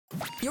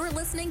You're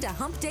listening to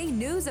Hump Day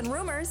News and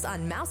Rumors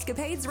on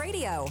Mousecapades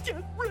Radio.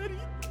 Get ready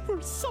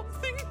for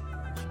something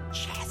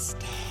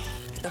majestic.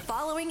 The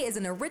following is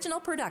an original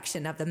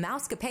production of the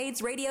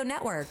Mousecapades Radio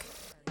Network.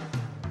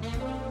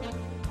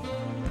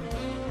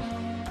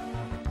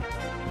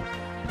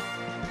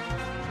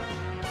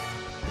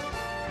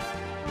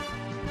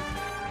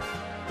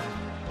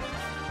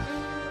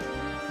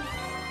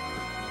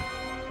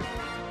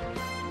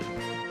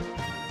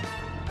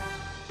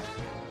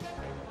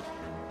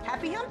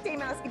 Happy Hump Day,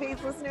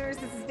 Mousecapades listeners.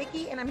 This is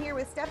Vicki, and I'm here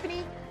with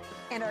Stephanie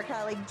and our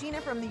colleague Gina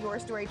from the Your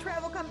Story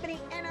Travel Company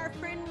and our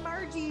friend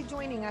Margie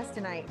joining us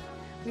tonight.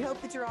 We hope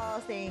that you're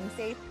all staying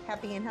safe,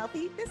 happy, and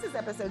healthy. This is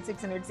episode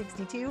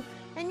 662,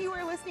 and you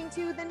are listening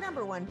to the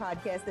number one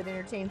podcast that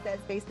entertains that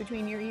space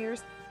between your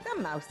ears, the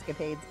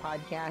Mousecapades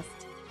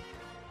Podcast.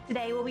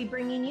 Today, we'll be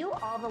bringing you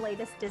all the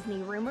latest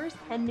Disney rumors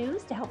and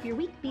news to help your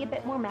week be a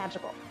bit more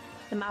magical.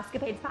 The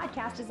Mousecapades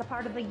Podcast is a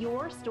part of the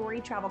Your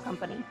Story Travel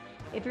Company.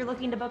 If you're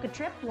looking to book a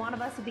trip, one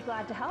of us would be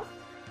glad to help.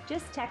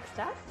 Just text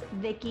us,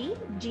 Vicki,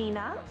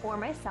 Gina, or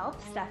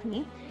myself,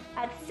 Stephanie,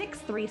 at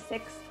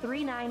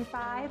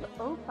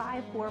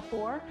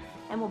 636-395-0544,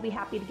 and we'll be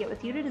happy to get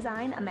with you to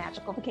design a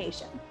magical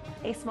vacation.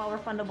 A small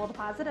refundable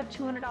deposit of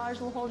 $200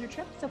 will hold your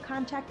trip, so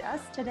contact us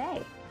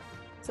today.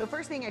 So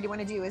first thing I do want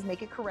to do is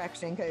make a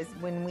correction, because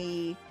when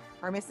we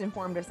are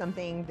misinformed of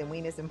something, then we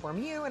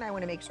misinform you, and I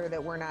want to make sure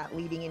that we're not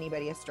leading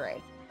anybody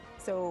astray.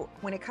 So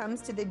when it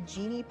comes to the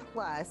Genie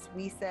Plus,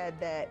 we said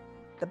that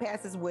the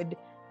passes would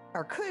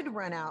or could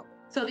run out.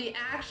 So the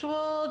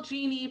actual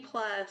Genie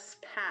Plus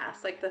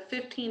pass, like the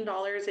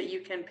 $15 that you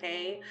can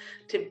pay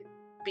to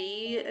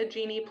be a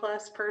Genie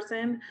Plus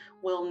person,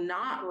 will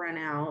not run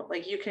out.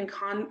 Like you can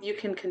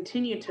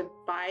continue to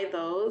buy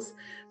those,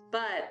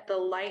 but the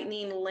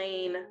Lightning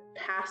Lane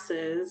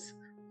passes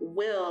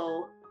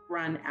will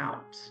run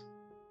out.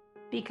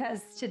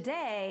 Because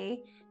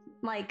today,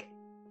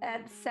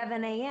 at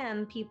 7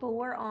 a.m., people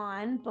were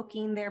on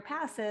booking their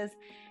passes.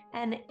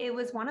 And it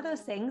was one of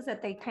those things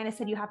that they kind of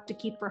said you have to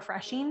keep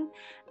refreshing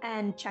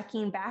and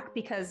checking back,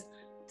 because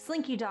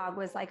Slinky Dog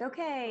was like,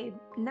 okay,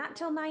 not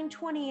till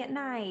 9:20 at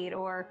night,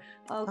 or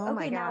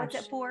okay, now it's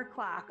at 4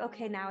 o'clock.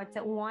 Okay, now it's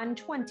at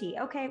 1:20.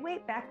 Okay,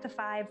 wait, back to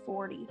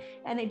 5:40.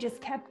 And it just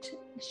kept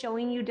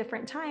showing you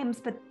different times,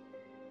 but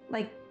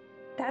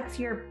that's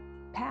your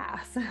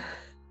pass.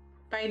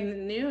 By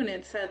noon,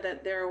 it said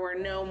that there were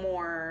no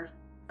more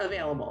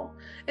available.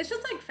 It's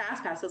just like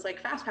fast passes. Like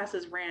fast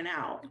passes ran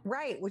out.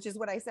 Right, which is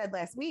what I said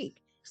last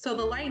week. So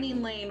the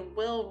Lightning Lane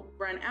will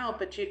run out,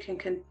 but you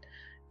can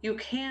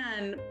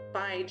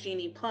buy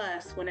Genie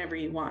Plus whenever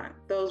you want.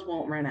 Those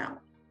won't run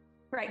out.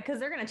 Right, because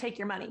they're going to take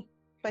your money.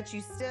 But you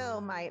still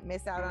might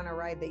miss out on a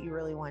ride that you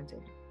really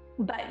wanted.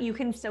 But you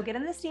can still get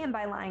in the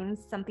standby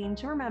lines, something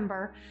to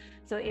remember.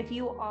 So if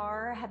you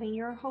are having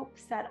your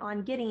hopes set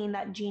on getting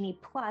that Genie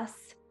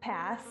Plus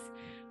pass,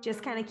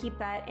 just kind of keep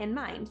that in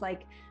mind.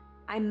 Like,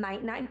 I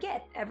might not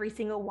get every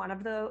single one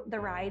of the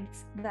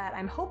rides that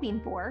I'm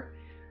hoping for.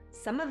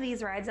 Some of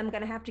these rides I'm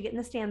going to have to get in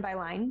the standby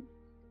line,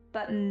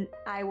 but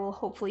I will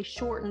hopefully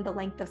shorten the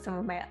length of some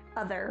of my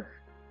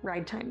other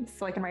ride times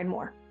so I can ride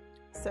more.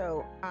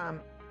 So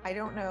I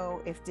don't know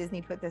if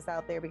Disney put this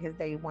out there because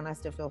they want us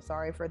to feel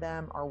sorry for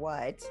them or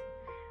what,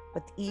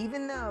 but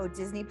even though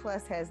Disney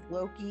Plus has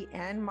Loki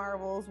and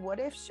Marvel's What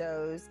If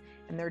shows,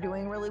 and they're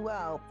doing really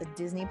well, the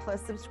Disney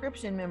Plus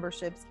subscription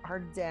memberships are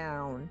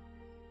down.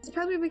 It's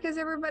probably because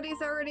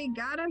everybody's already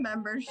got a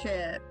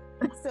membership.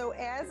 So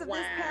as of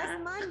this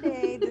past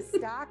Monday, the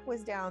stock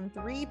was down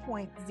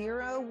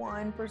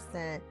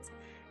 3.01%.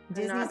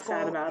 Disney's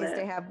goal is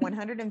to have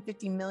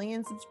 150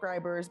 million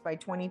subscribers by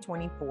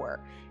 2024.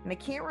 And I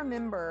can't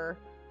remember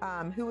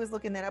who was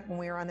looking that up when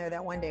we were on there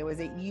that one day. Was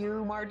it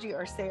you, Margie,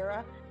 or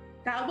Sarah?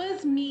 That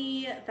was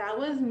me.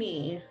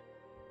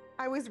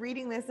 I was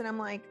reading this and I'm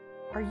like,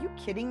 are you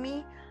kidding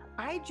me?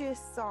 I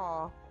just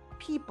saw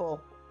people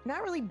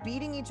not really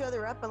beating each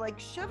other up, but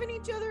shoving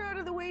each other out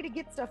of the way to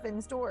get stuff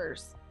in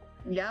stores.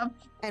 Yep.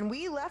 And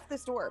we left the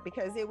store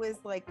because it was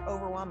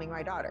overwhelming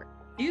my daughter.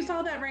 You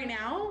saw that right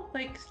now?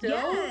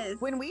 Still? Yes.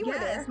 When we were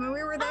there. When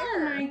we were there.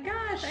 Oh my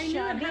gosh. I knew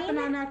it happened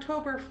on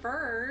October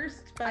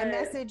 1st. But I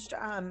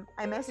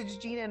messaged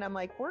Gina and I'm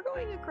like, we're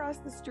going across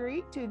the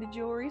street to the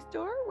jewelry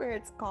store where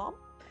it's calm.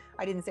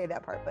 I didn't say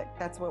that part, but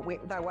that's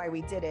why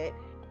we did it.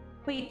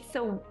 Wait,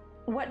 so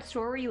what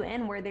store were you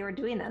in where they were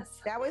doing this?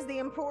 That was the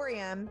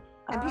Emporium.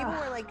 And people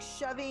were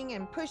shoving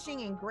and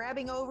pushing and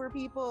grabbing over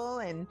people.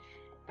 And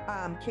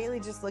Kaylee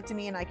just looked at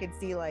me and I could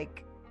see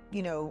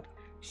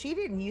she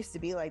didn't used to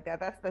be like that.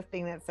 That's the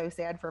thing that's so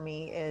sad for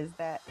me, is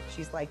that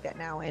she's like that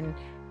now. And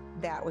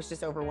that was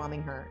just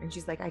overwhelming her. And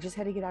she's like, I just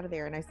had to get out of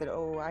there. And I said,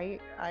 I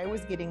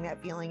was getting that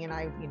feeling. And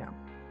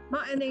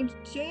Well, and they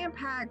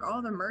jam-pack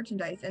all the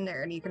merchandise in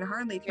there, and you can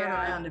hardly turn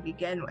around to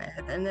begin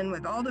with. And then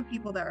with all the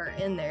people that are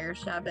in there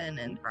shoving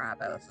and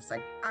crap, I was just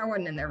like, I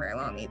wasn't in there very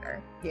long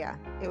either. Yeah,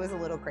 it was a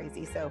little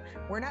crazy. So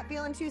we're not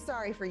feeling too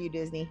sorry for you,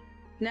 Disney.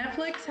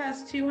 Netflix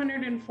has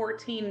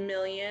 214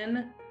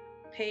 million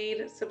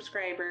paid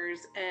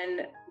subscribers,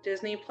 and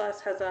Disney Plus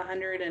has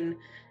 109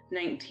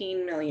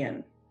 19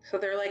 million. So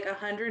they're like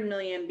 100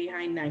 million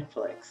behind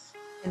Netflix.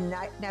 And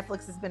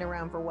Netflix has been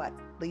around for what?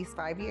 At least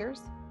 5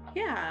 years?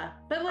 Yeah,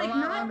 but like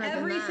not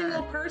every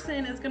single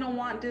person is going to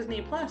want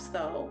Disney Plus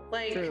though.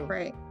 Like, True.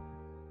 Right.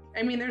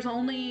 I mean, there's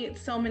only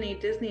so many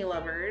Disney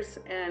lovers,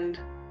 and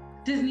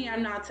Disney,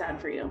 I'm not sad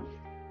for you.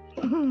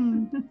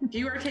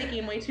 You are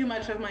taking way too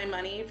much of my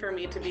money for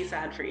me to be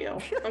sad for you.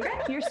 Okay?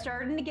 You're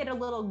starting to get a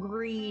little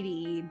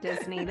greedy,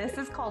 Disney. This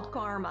is called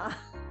karma.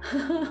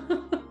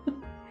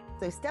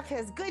 So Steph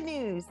has good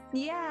news.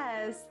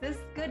 Yes, this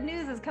good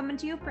news is coming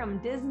to you from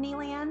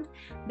Disneyland.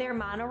 Their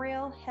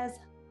monorail has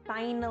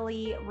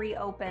finally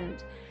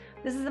reopened.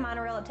 This is a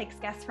monorail that takes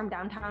guests from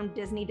downtown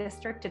Disney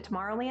District to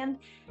Tomorrowland.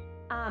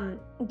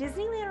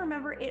 Disneyland,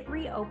 remember, it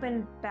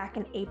reopened back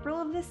in April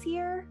of this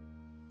year.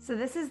 So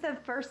this is the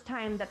first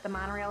time that the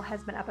monorail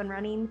has been up and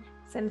running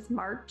since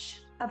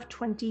March of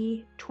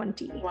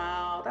 2020.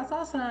 Wow, that's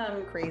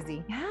awesome.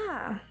 Crazy.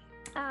 Yeah.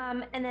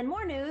 And then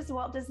more news,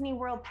 Walt Disney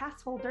World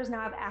pass holders now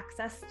have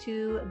access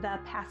to the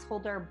Pass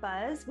Holder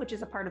Buzz, which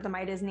is a part of the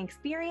My Disney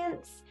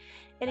experience.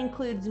 It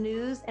includes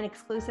news and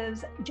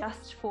exclusives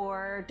just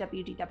for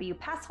WDW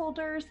pass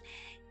holders.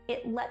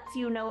 It lets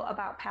you know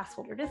about pass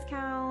holder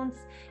discounts.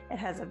 It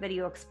has a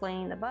video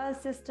explaining the Buzz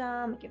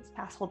system. It gives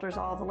pass holders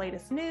all the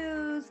latest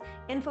news,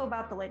 info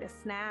about the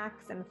latest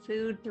snacks and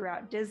food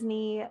throughout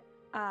Disney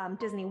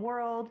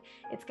World.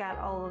 It's got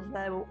all of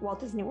the Walt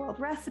Disney World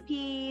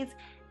recipes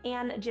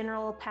and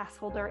general pass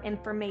holder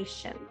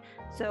information.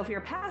 So if you're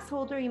a pass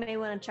holder, you may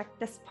want to check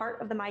this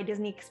part of the My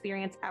Disney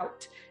experience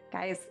out.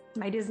 Guys,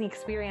 My Disney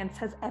experience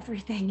has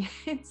everything.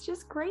 It's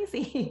just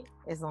crazy.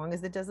 As long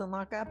as it doesn't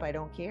lock up, I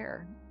don't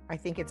care. I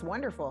think it's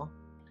wonderful.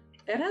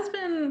 It has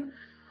been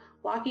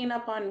locking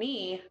up on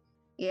me.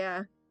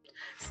 Yeah.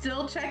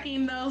 Still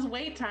checking those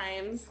wait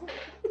times.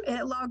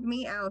 It logged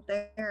me out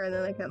there and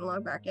then I couldn't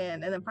log back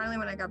in. And then finally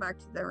when I got back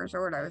to the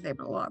resort, I was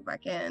able to log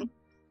back in.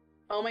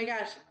 Oh my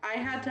gosh, I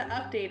had to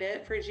update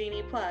it for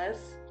Genie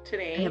Plus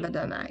today. I haven't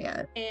done that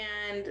yet.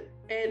 And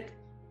it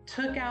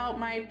took out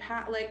my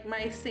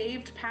my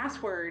saved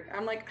password.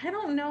 I'm like, I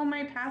don't know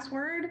my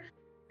password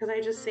because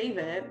I just save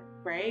it,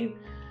 right?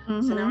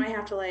 Mm-hmm. So now I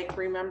have to like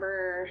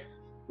remember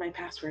my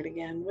password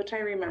again, which I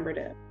remembered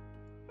it.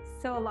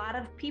 So a lot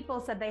of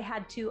people said they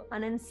had to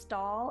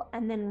uninstall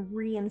and then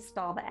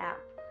reinstall the app.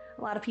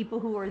 A lot of people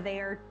who were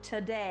there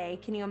today,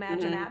 can you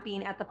imagine that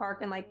being at the park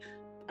and like,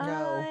 No.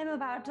 I'm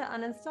about to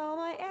uninstall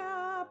my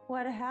app.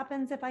 What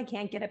happens if I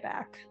can't get it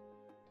back?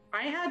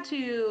 I had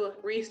to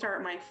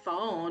restart my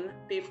phone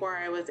before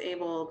I was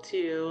able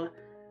to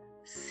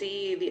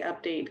see the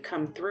update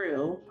come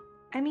through.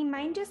 I mean,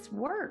 mine just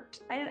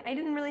worked. I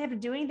didn't really have to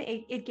do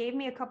anything. It gave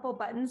me a couple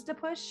buttons to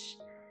push,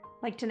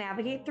 like to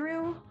navigate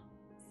through.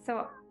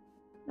 So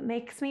it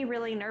makes me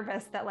really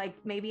nervous that like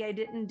maybe I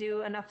didn't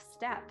do enough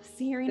steps.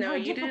 Hearing No, how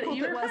you did- difficult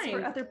you it were was fine.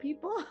 for other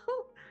people.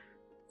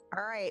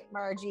 All right,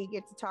 Margie,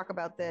 get to talk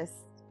about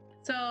this.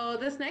 So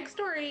this next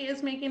story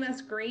is making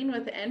us green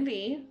with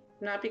envy,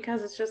 not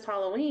because it's just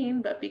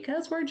Halloween, but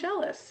because we're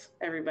jealous,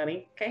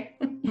 everybody, okay?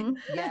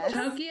 Yes.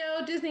 Tokyo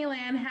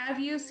Disneyland, have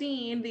you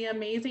seen the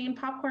amazing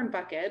popcorn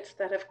buckets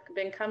that have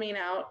been coming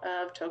out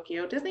of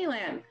Tokyo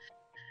Disneyland?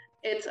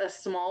 It's a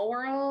small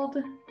world,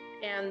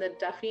 and the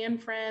Duffy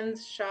and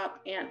Friends shop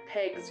Aunt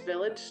Peg's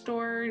Village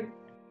store.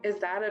 Is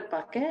that a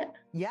bucket?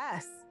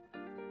 Yes.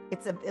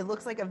 It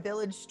looks like a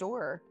village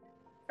store.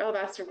 Oh,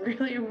 that's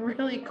really,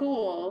 really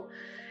cool.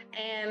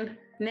 And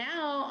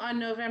now on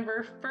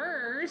November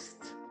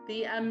 1st,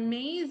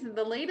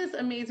 the latest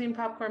amazing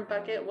popcorn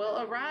bucket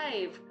will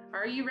arrive.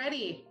 Are you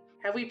ready?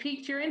 Have we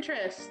piqued your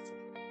interest?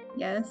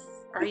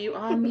 Yes. Are you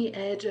on the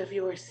edge of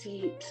your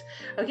seat?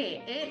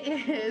 Okay,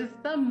 it is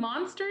the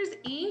Monsters,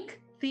 Inc.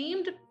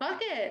 themed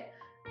bucket.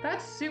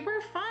 That's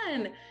super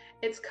fun.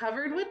 It's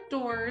covered with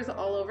doors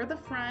all over the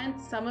front,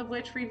 some of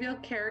which reveal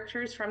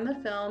characters from the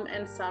film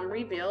and some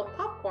reveal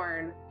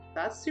popcorn.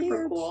 That's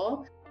super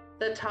cool.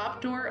 The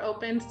top door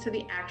opens to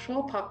the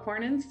actual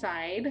popcorn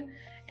inside,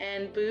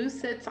 and Boo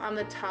sits on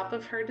the top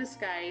of her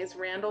disguise.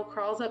 Randall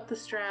crawls up the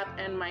strap,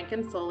 and Mike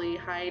and Sully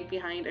hide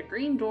behind a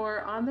green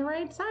door on the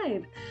right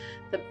side.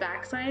 The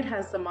back side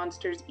has the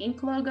Monsters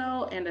Inc.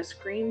 logo and a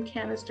screen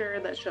canister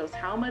that shows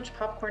how much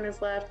popcorn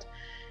is left.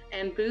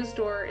 And Boo's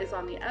door is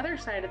on the other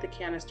side of the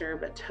canister,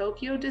 but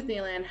Tokyo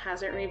Disneyland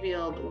hasn't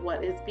revealed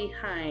what is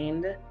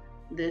behind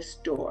this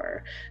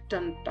door.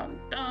 Dun dun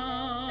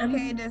dun.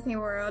 Okay, Disney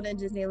World and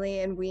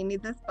Disneyland, we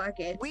need this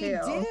bucket We too.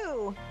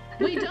 do.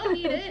 We don't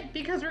need it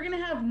because we're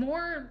gonna have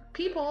more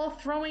people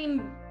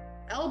throwing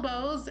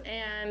elbows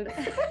and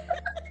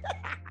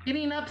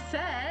getting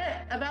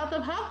upset about the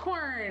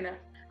popcorn.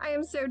 I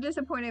am so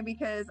disappointed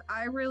because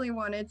I really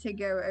wanted to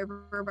go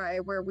over by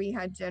where we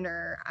had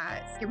dinner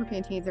at Skipper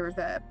Canteens. There was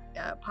a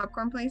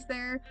popcorn place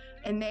there,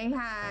 and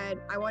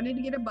I wanted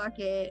to get a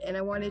bucket, and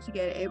I wanted to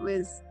get,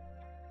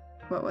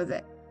 what was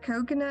it?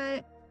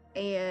 Coconut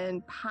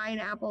and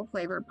pineapple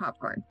flavored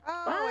popcorn.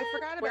 Oh, What? I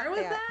forgot about Where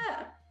was that.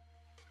 that?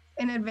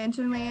 In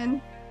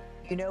Adventureland.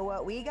 You know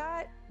what we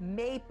got?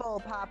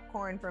 Maple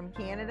popcorn from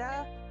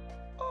Canada.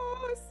 Oh,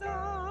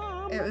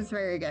 awesome. It was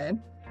very good.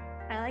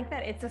 I like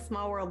that It's a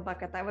Small World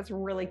bucket. That was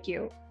really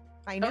cute.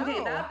 I know.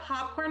 Okay, that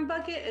popcorn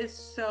bucket is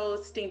so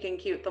stinking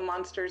cute. The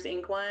Monsters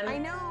Inc. one. I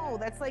know.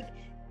 That's like,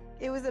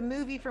 it was a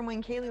movie from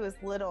when Kaylee was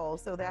little,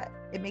 so that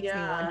it makes me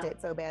want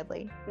it so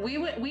badly.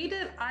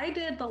 I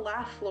did the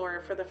laugh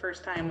floor for the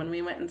first time when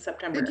we went in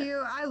September. Did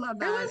you? I love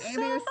that. It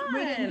was so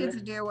We didn't get fun.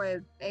 to do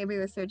it. Amy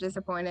was so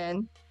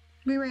disappointed.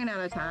 We ran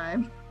out of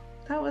time.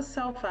 That was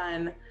so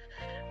fun.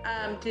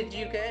 Did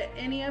you get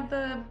any of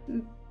the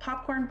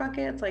popcorn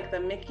buckets, like the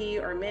Mickey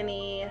or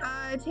Minnie?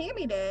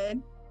 Tammy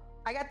did.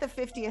 I got the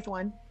 50th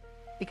one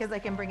because I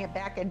can bring it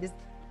back in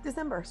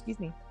December. Excuse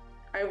me.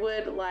 I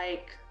would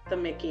like the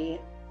Mickey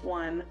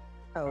one.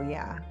 Oh,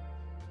 yeah.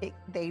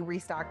 They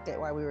restocked it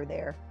while we were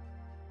there.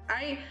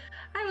 I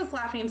was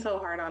laughing so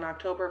hard on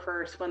October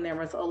 1st when there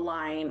was a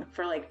line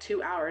for like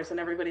 2 hours and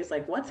everybody's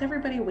like, what's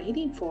everybody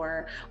waiting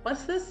for?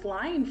 What's this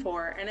line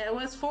for? And it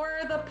was for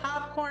the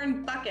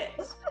popcorn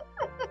buckets.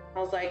 I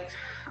was like,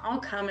 I'll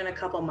come in a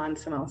couple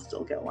months and I'll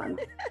still get one.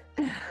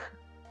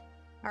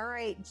 All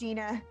right,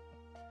 Gina.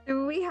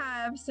 So we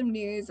have some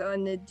news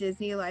on the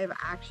Disney live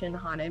action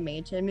Haunted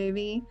Mansion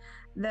movie.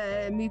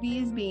 The movie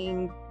is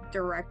being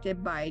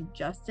directed by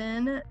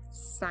Justin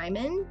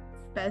Simon,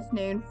 best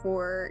known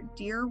for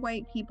Dear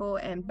White People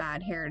and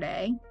Bad Hair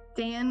Day.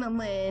 Dan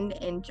Lin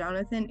and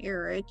Jonathan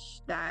Erich,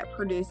 that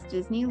produced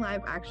Disney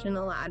live action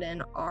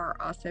Aladdin, are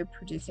also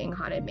producing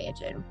Haunted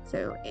Mansion.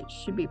 So it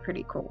should be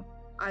pretty cool.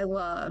 I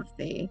love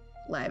the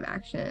live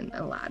action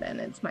Aladdin.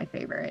 It's my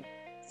favorite.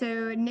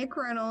 So Nick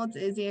Reynolds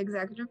is the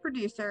executive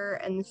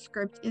producer, and the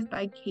script is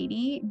by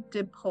Katie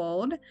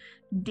Dippold.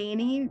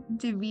 Danny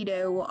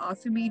DeVito will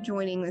also be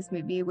joining this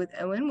movie with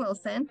Owen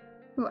Wilson,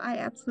 who I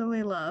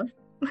absolutely love,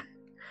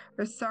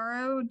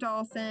 Rosario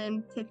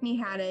Dawson,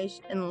 Tiffany Haddish,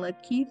 and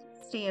Lakeith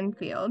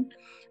Stanfield.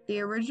 The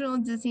original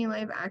Disney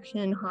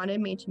live-action Haunted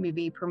Mansion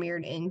movie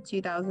premiered in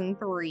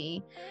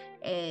 2003,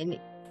 and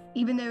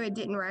even though it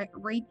didn't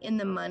rake in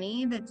the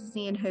money that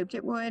Disney had hoped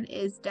it would,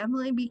 it's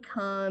definitely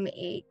become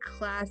a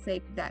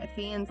classic that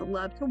fans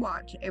love to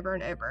watch over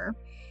and over.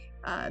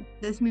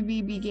 This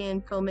movie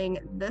began filming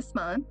this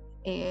month,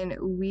 and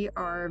we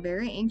are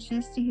very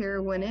anxious to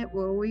hear when it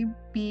will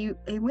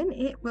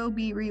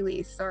be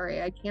released.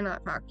 Sorry, I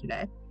cannot talk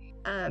today.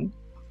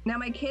 Now,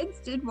 my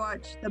kids did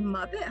watch the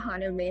Muppet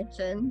Haunted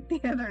Mansion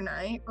the other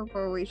night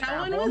before we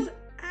traveled. That one was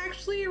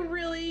actually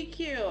really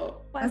cute.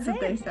 That's what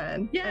they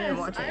said. Yes, I didn't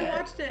watch it yet.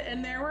 watched it,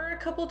 and there were a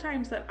couple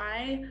times that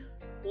I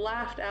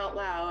laughed out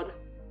loud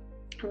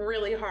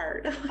really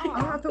hard. I'll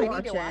have to I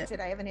watch need to watch it. it.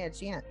 I haven't had a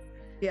chance.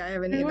 Yeah, I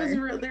haven't It was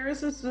either. there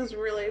was this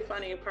really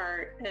funny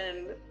part,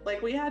 and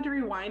like we had to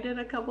rewind it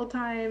a couple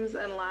times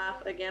and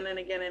laugh again and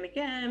again and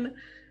again.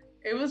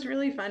 It was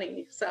really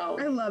funny. So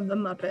I love the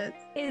Muppets.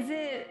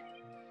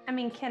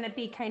 Can it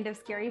be kind of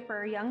scary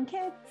for young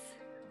kids?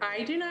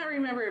 I do not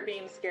remember it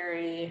being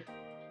scary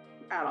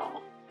at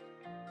all.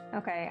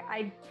 Okay,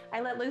 I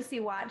let Lucy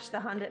watch the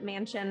Haunted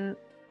Mansion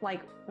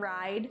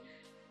ride.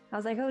 I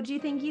was like, "Oh, do you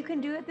think you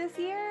can do it this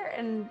year?"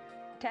 And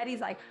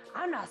Teddy's like,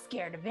 "I'm not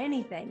scared of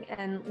anything."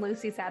 And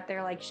Lucy sat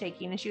there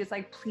shaking, and she was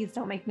like, "Please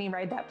don't make me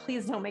ride that.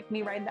 Please don't make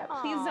me ride that.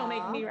 Please don't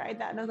make me ride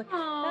that." And I was like,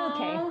 Aww.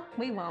 "Okay,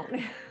 we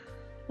won't."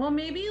 Well,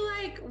 maybe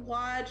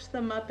watch the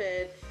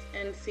Muppets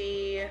and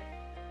see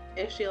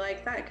if she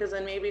likes that, because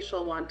then maybe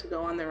she'll want to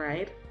go on the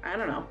ride. I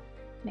don't know.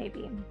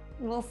 Maybe.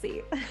 We'll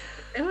see.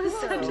 It was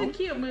such So- a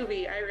cute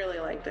movie. I really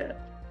liked it.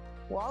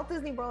 Walt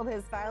Disney World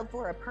has filed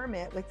for a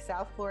permit with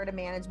South Florida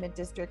Management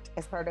District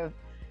as part of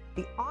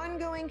the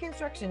ongoing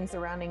construction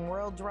surrounding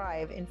World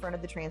Drive in front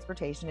of the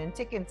Transportation and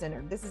Ticket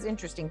Center. This is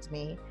interesting to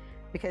me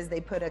because they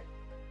put a,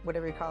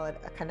 whatever you call it,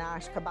 a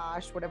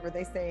kibosh, whatever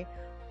they say,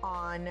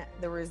 on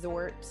the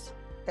resort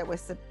that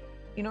was,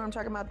 you know what I'm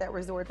talking about? That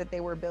resort that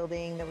they were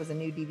building that was a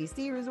new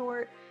DVC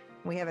resort.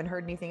 We haven't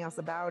heard anything else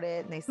about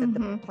it. And they said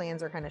the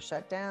plans are kind of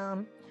shut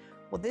down.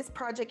 Well, this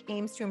project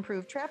aims to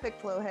improve traffic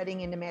flow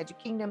heading into Magic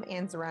Kingdom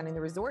and surrounding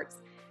the resorts.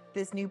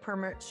 This new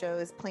permit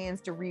shows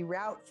plans to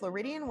reroute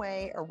Floridian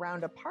Way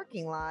around a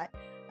parking lot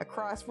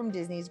across from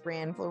Disney's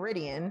Grand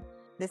Floridian.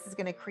 This is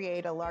going to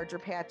create a larger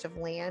patch of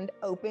land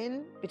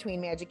open between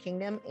Magic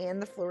Kingdom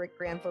and the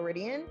Grand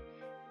Floridian,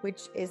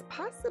 which is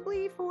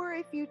possibly for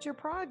a future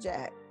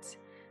project.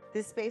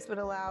 This space would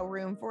allow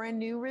room for a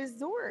new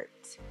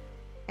resort.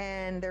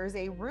 And there's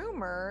a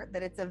rumor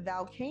that it's a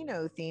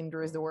volcano-themed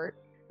resort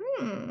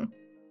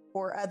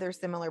or other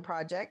similar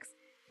projects.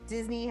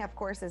 Disney, of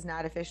course, has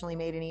not officially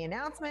made any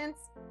announcements.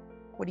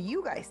 What do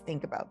you guys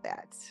think about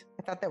that?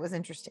 I thought that was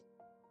interesting.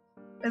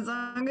 As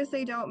long as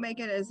they don't make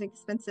it as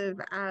expensive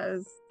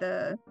as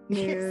the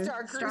new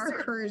Star Star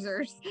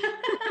Cruisers.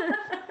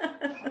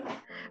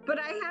 But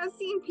I have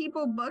seen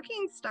people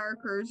booking Star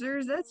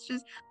Cruisers.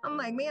 I'm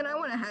like, man, I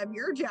want to have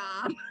your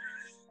job.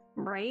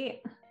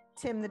 Right?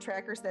 Tim the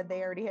Tracker said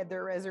they already had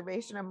their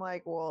reservation. I'm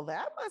like, well,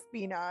 that must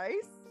be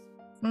nice.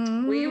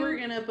 We were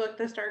going to book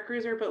the Star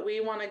Cruiser, but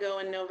we want to go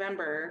in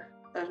November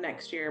of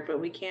next year, but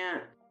we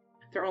can't.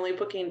 They're only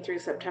booking through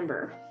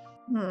September.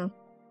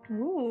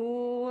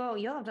 Ooh,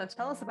 you'll have to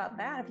tell us about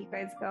that if you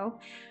guys go.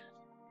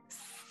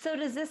 So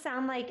does this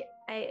sound like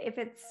if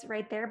it's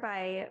right there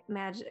by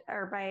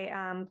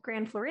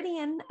Grand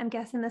Floridian, I'm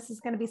guessing this is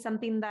going to be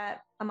something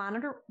that a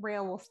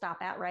monorail will stop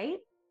at, right?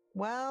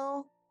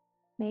 Well,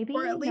 Maybe.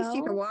 Or at least you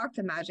no? could walk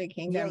to Magic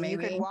Kingdom, yeah,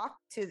 maybe. you could walk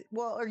to,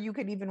 well, or you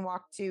could even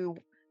walk to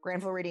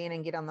Grand Floridian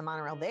and get on the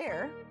monorail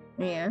there.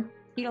 Yeah.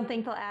 You don't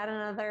think they'll add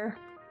another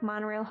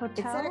monorail It's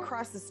hotel? set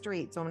across the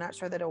street, so I'm not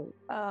sure that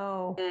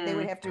Oh, they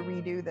would have to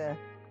redo the The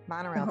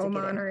monorail whole to get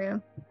in.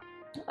 monorail.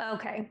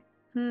 okay.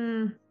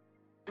 I'm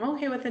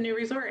okay with the new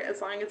resort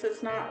as long as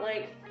it's not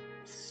like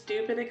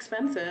stupid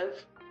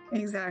expensive.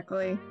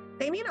 Exactly.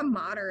 They need a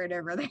moderate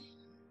over there.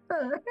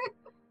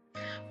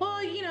 Well,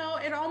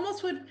 it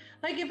almost would,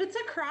 like, if it's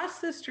across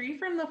the street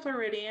from the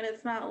Floridian,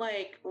 it's not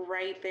like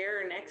right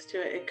there next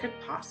to it. It could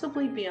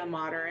possibly be a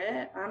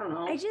moderate. I don't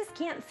know. I just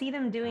can't see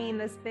them doing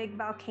this big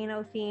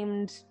volcano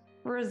themed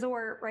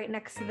resort right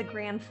next to the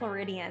Grand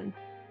Floridian.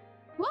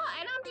 Well,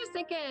 and I'm just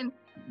thinking,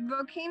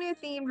 volcano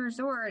themed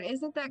resort,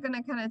 isn't that going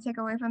to kind of take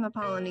away from the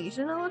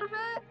Polynesian a little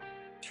bit?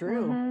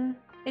 True. Mhm.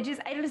 It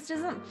just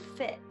doesn't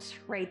fit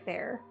right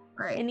there.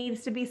 Right. It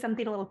needs to be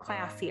something a little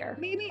classier.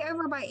 Maybe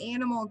over by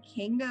Animal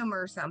Kingdom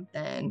or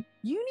something.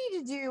 You need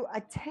to do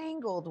a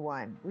Tangled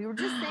one. We were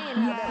just saying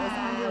how that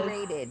Yes. was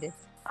underrated.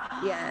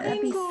 Yeah.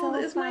 That'd be Tangled so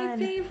is my fun.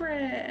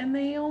 favorite, and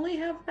they only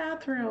have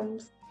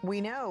bathrooms. We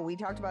know. We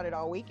talked about it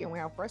all week and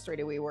how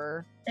frustrated we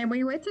were. And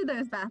we went to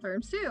those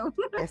bathrooms too.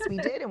 Yes, we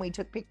did. And we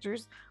took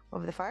pictures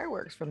of the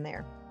fireworks from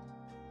there.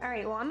 All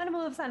right, well, I'm going to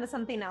move on to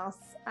something else.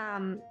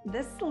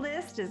 This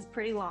list is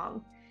pretty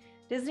long.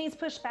 Disney's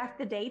pushed back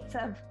the dates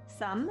of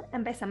some,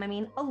 and by some I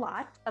mean a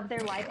lot, of their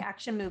live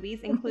action movies,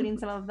 including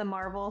some of the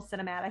Marvel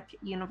Cinematic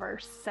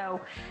Universe.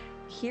 So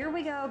here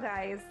we go,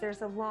 guys.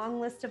 There's a long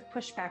list of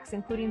pushbacks,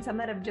 including some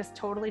that have just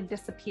totally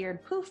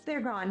disappeared. Poof,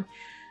 they're gone.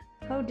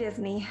 Oh,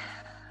 Disney.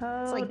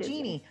 Oh, It's like Disney.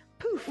 Genie.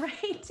 Poof.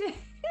 Right.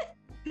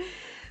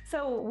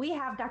 So we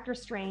have Doctor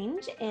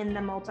Strange in the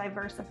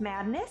Multiverse of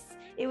Madness.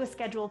 It was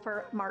scheduled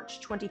for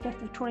March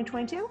 25th of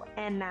 2022,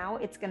 and now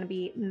it's going to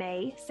be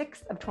May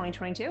 6th of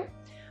 2022.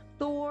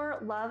 Thor,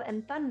 Love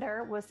and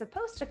Thunder was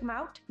supposed to come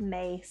out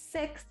May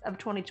 6th of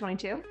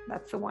 2022.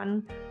 That's the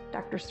one.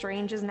 Doctor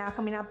Strange is now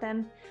coming out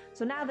then.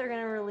 So now they're going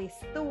to release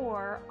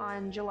Thor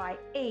on July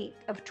 8th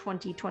of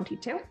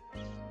 2022.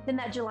 Then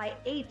that July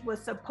 8th was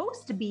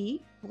supposed to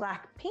be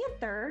Black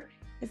Panther.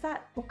 Is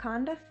that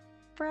Wakanda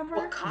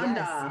Forever? Wakanda.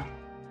 Yes.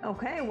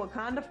 Okay,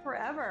 Wakanda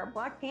Forever,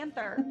 Black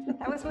Panther.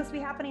 That was supposed to be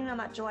happening on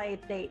that July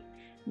 8th date.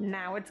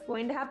 Now it's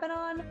going to happen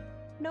on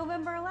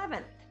November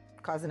 11th.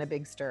 Causing a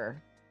big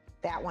stir.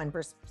 That one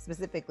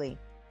specifically.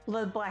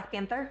 The Black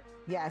Panther.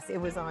 Yes, it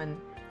was on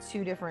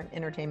 2 different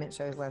entertainment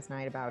shows last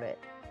night about it.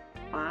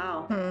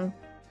 Wow. Hmm.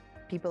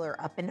 People are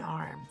up in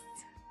arms.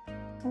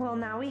 Well,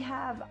 now we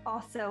have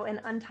also an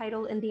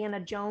untitled Indiana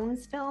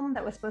Jones film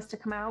that was supposed to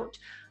come out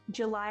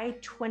July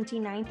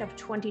 29th of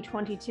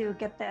 2022.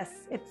 Get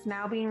this, it's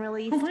now being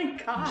released Oh my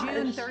gosh.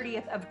 June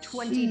 30th of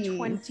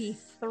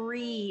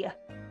 2023.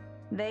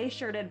 They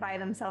sure did buy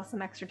themselves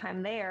some extra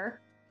time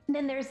there. And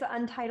then there's the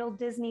untitled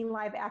Disney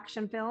live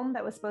action film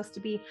that was supposed to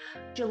be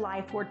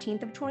July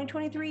 14th of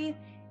 2023.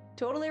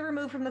 Totally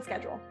removed from the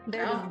schedule.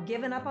 They're Oh. just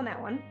giving up on that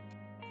one.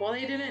 Well,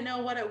 they didn't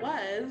know what it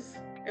was.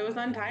 It was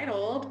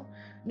untitled.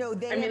 No,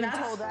 they I mean, hadn't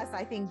that's- told us.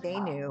 I think they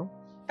knew.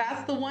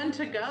 That's the one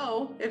to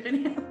go, if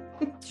any.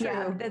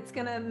 Yeah, True. that's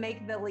gonna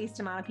make the least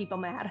amount of people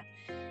mad.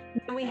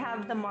 Then we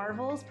have The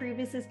Marvels,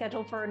 previously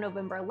scheduled for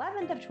November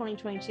 11th of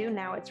 2022.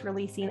 Now it's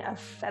releasing of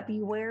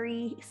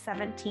February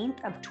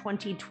 17th of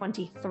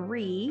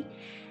 2023.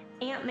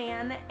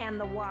 Ant-Man and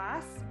the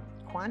Wasp,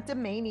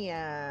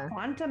 Quantumania.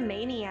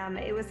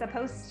 Quantumanium. It was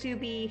supposed to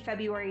be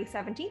February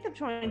 17th of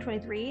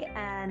 2023,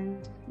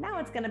 and now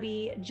it's going to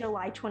be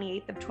July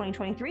 28th of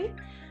 2023.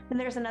 Then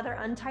there's another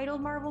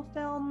untitled Marvel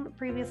film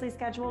previously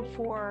scheduled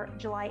for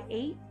July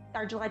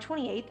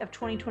 28th of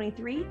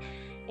 2023,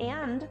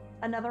 and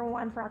another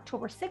one for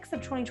October 6th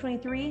of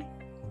 2023,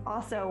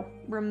 also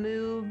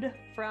removed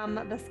from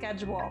the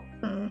schedule.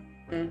 Hmm.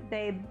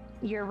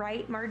 You're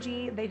right,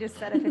 Margie. They just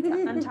said if it's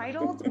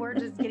untitled, we're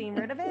just getting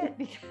rid of it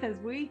because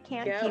we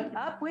can't Yep. keep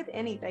up with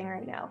anything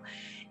right now.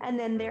 And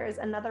then there's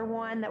another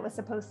one that was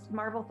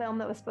Marvel film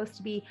that was supposed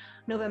to be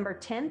November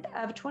 10th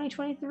of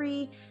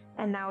 2023,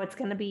 and now it's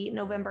going to be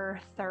November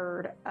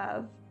 3rd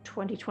of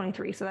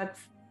 2023. So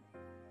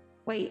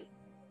wait,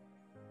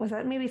 was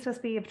that maybe supposed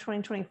to be of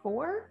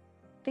 2024,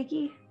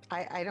 Vicky?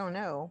 I don't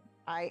know.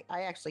 I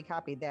actually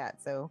copied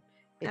that. So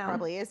it Oh.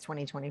 probably is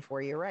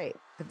 2024. You're right.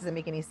 That doesn't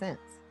make any sense.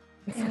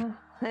 Yeah.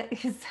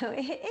 So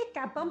it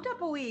got bumped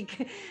up a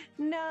week.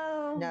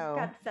 No. No.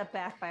 Got set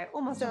back by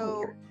almost a So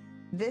week.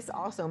 this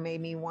also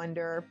made me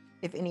wonder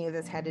if any of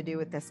this had to do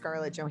with the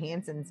Scarlett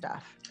Johansson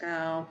stuff.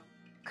 Oh.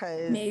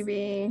 Because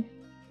Maybe.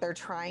 they're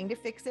trying to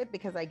fix it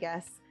because I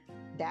guess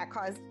that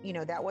caused,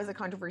 that was a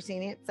controversy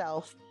in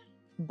itself.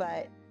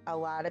 But a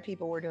lot of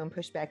people were doing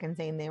pushback and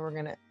saying they were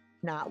going to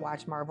not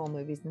watch Marvel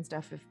movies and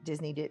stuff if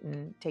Disney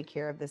didn't take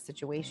care of this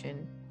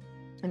situation.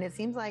 And it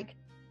seems like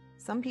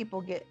some people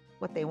get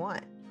what they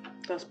want.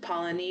 Those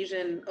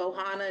Polynesian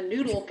Ohana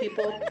noodle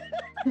people.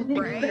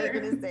 Right. You're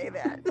going to say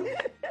that.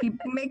 You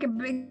make a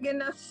big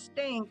enough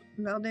stink,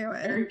 they'll do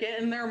They're it.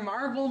 getting their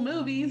Marvel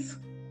movies.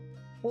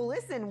 Well,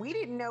 listen, we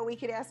didn't know we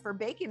could ask for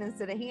bacon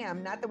instead of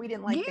ham. Not that we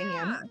didn't like the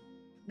ham.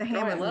 The Oh,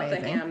 ham I is love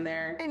amazing. the ham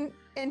there.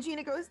 And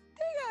Gina goes,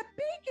 they got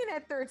bacon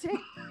at their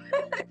table.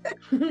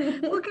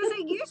 Well, because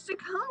it used to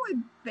come with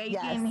bacon,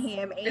 Yes.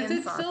 ham, and Is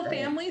it still sausage.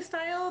 family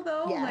style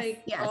though? Yes.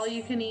 Like Yes. all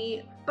you can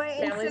eat? But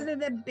Families- instead of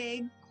the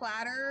big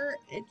platter,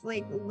 it's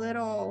like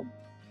little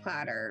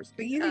platters.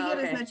 But you can Oh, get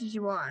okay. as much as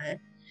you want.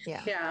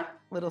 Yeah. Yeah,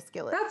 Little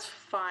skillet. that's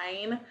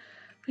fine.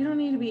 We don't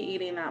need to be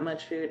eating that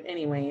much food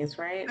anyways,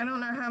 right? I don't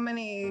know how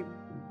many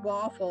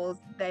waffles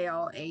they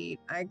all ate.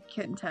 I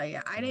couldn't tell you.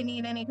 I didn't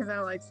eat any because I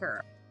don't like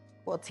syrup.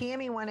 Well,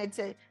 Tammy wanted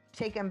to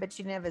take them, but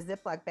she didn't have a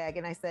Ziploc bag.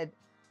 And I said,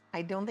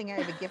 I don't think I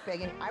have a gift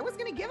bag. And I was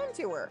going to give them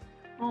to her.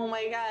 Oh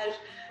my gosh.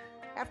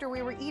 After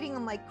we were eating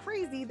them like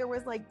crazy, there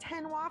was like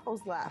 10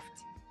 waffles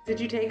left. Did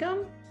you take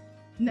them?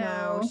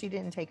 No. she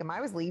didn't take them. I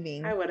was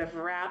leaving. I would have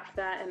wrapped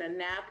that in a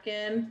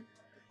napkin.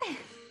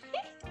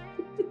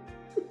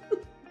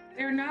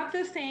 They're not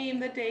the same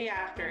the day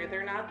after.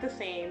 They're not the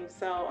same.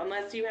 So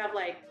unless you have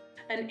like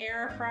an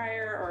air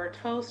fryer or a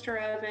toaster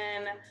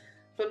oven,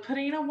 but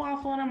putting a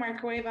waffle in a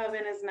microwave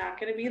oven is not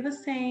going to be the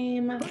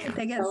same.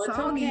 They get So it's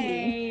soggy.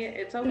 okay.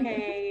 It's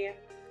okay.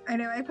 I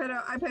know. I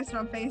posted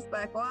on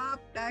Facebook. Well,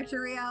 back to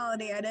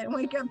reality. I didn't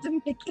wake up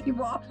to Mickey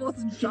waffles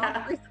and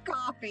Yeah. Joffrey's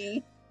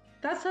coffee.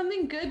 That's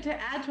something good to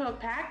add to a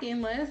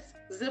packing list.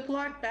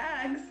 Ziploc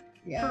bags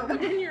Yeah. for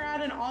when you're at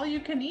an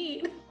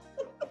all-you-can-eat.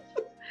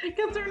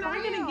 Because they're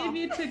not going to real. give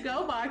you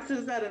to-go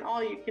boxes at an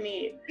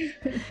all-you-can-eat.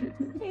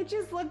 It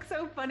just looks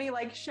so funny,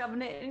 like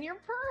shoving it in your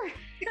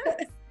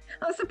purse.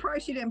 I was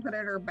surprised she didn't put it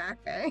in her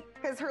backpack.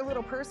 Because her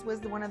little purse was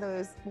one of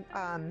those,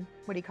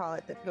 what do you call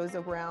it, that goes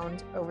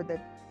around over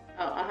the,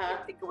 Oh, uh-huh.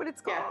 I think of what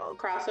it's Yeah, called.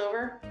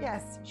 crossover.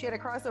 Yes, she had a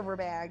crossover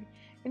bag.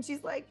 And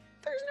she's like,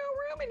 there's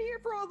no room in here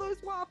for all those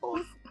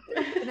waffles.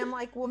 And I'm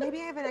like, well, maybe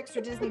I have an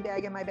extra Disney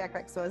bag in my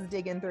backpack. So I was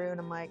digging through and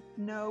I'm like,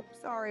 nope,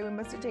 sorry, we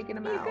must have taken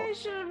them You out. guys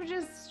should have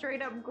just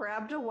straight up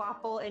grabbed a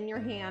waffle in your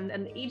hand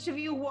and each of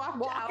you walked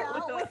Walk out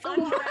out with with the an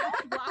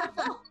unwrapped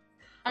waffle.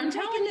 I'm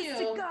telling Taking this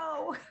to you,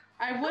 go.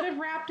 I would have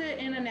wrapped it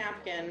in a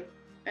napkin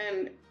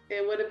and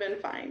it would have been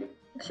fine.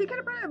 She could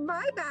have put it in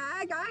my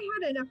bag. I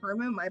had enough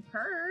room in my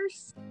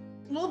purse.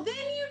 Well, then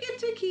you get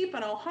to keep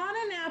an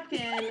Ohana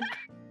napkin,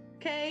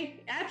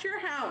 okay, at your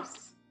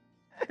house.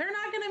 They're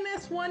not going to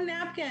miss one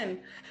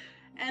napkin.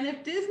 And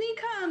if Disney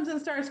comes and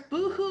starts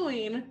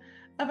boo-hooing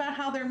about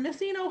how they're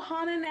missing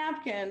Ohana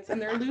napkins and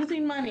they're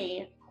losing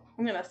money,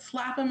 I'm going to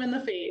slap them in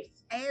the face.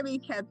 Abby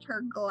kept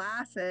her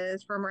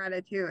glasses from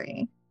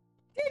Ratatouille.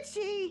 Did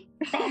she?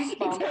 Bum,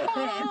 bum,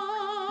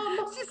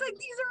 bum. She's like,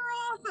 these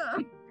are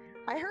awesome.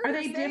 I heard Are her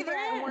they say that and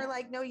different? we're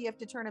like, no, you have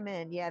to turn them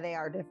in. Yeah, they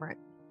are different.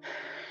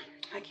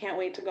 I can't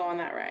wait to go on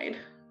that ride.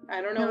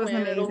 I don't That know was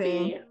when it'll be,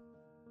 amazing.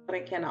 but I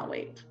cannot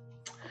wait.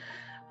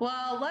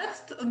 Well,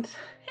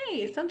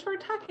 hey, since we're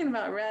talking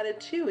about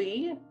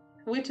Ratatouille,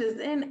 which is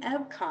in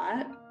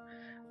Epcot,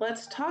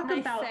 let's talk Nice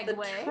about the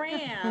segue.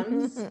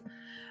 trams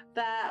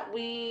that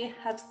we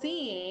have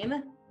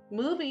seen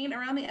moving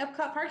around the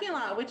Epcot parking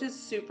lot, which is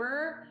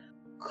super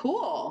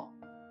cool.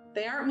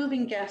 They aren't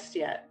moving guests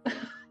yet,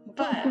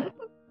 but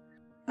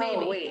Maybe.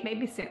 oh, wait.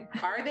 Maybe soon.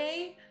 Are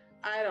they?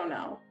 I don't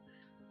know.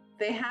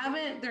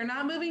 They're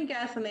not moving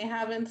guests and they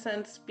haven't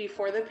since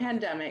before the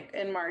pandemic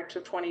in March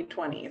of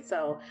 2020.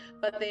 So,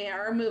 but they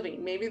are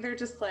moving. Maybe they're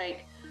just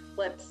like,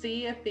 let's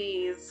see if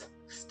these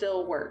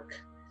still work.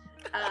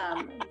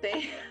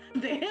 They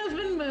have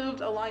been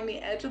moved along the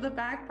edge of the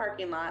back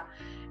parking lot,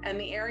 and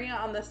the area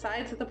on the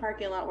sides of the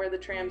parking lot where the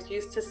trams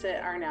used to sit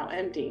are now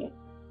empty.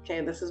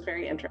 Okay, this is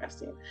very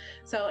interesting.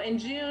 So in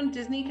June,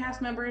 Disney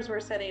cast members were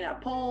setting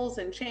up poles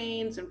and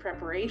chains in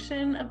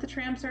preparation of the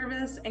tram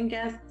service, and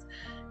guests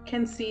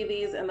can see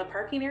these in the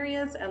parking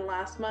areas. And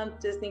last month,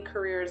 Disney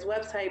Careers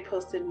website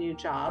posted new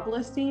job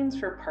listings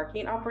for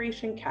parking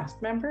operation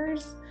cast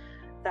members.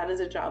 That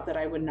is a job that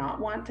I would not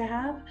want to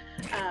have,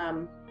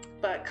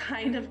 but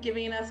kind of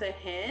giving us a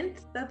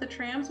hint that the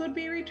trams would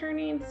be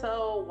returning.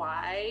 So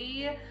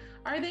why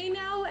are they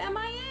now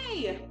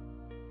MIA?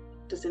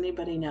 Does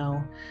anybody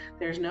know?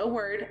 There's no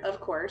word, of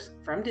course,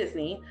 from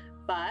Disney,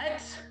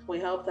 but we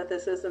hope that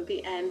this isn't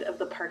the end of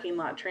the parking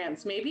lot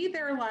trams. Maybe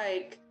they're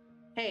like,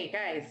 hey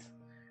guys,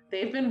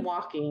 they've been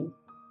walking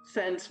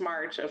since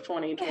March of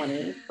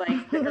 2020,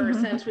 or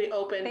since we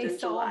opened They in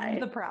July.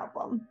 solved the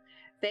problem.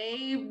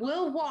 They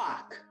will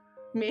walk.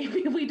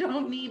 Maybe we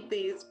don't need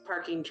these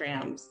parking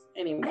trams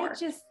anymore. I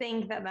just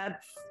think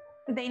that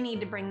they need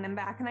to bring them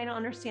back, and I don't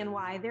understand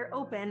why. They're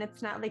open.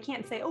 It's not, they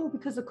can't say, oh,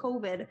 because of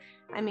COVID.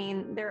 I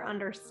mean, they're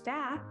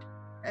understaffed.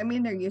 I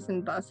mean, they're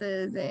using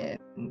buses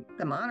and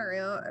the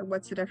monorail.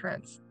 What's the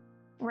difference?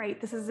 Right.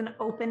 This is an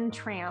open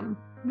tram.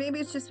 Maybe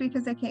it's just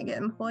because they can't get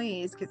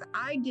employees. Because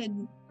I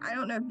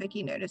don't know if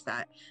Vicky noticed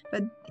that,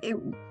 but it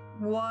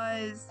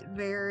was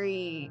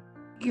very,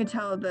 you could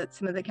tell that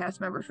some of the cast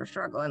members were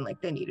struggling,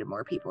 like they needed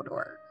more people to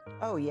work.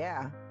 Oh,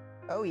 yeah.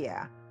 Oh,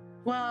 yeah.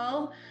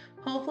 Well,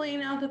 hopefully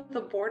now that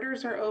the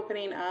borders are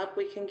opening up,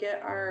 we can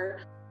get our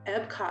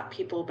Epcot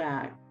people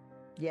back.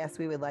 Yes,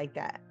 we would like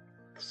that.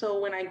 So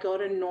when I go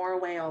to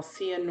Norway, I'll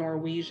see a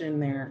Norwegian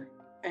there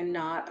and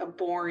not a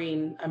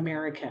boring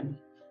American.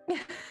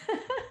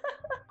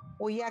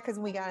 Well, yeah, because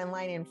when we got in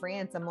line in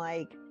France, I'm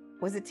like,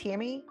 was it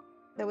Tammy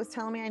that was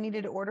telling me I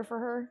needed to order for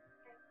her?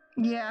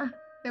 Yeah,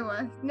 it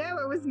was. No,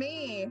 it was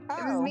me. It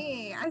was Oh.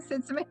 me. I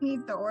said somebody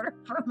needs to order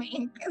for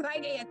me because I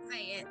can't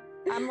say it.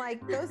 I'm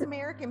like, those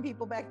American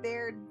people back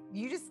there,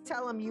 you just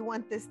tell them you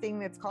want this thing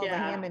that's called a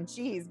Yeah. ham and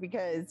cheese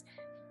because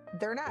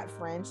they're not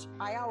French.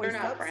 I always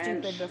They're not felt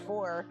French. stupid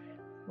before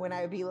when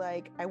I would be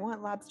like, I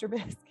want lobster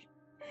bisque.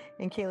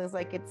 And Kayla's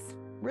like, it's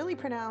really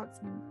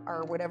pronounced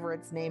or whatever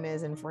its name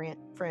is in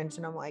French.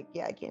 And I'm like,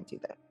 yeah, I can't do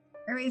that.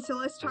 All right, so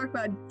let's talk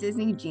about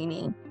Disney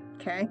Genie.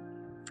 Okay.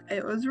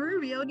 It was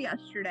revealed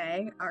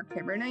yesterday,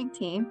 October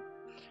 19th,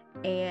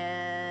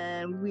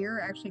 and we're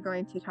actually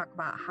going to talk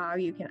about how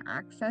you can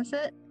access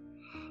it.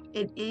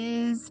 It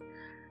is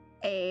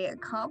a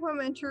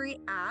complimentary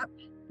app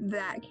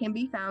that can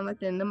be found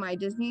within the My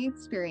Disney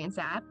Experience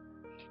app.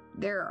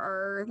 There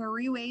are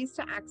 3 ways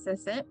to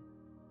access it.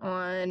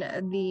 On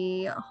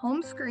the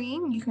home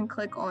screen, you can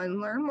click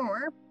on Learn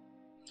More,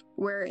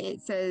 where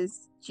it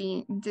says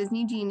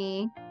Disney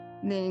Genie.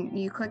 Then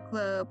you click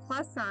the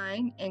plus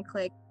sign and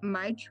click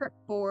My Trip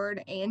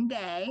Board and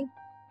Day.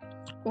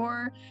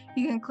 Or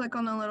you can click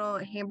on the little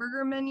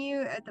hamburger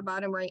menu at the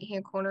bottom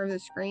right-hand corner of the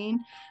screen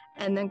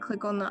and then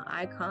click on the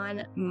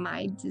icon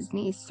My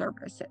Disney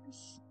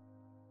Services.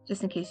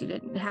 Just in case you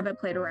didn't haven't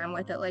played around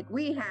with it like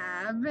we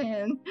have.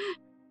 And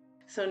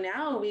So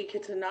now we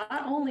get to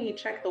not only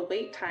check the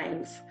wait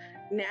times,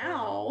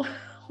 now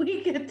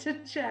we get to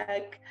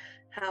check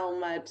how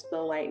much the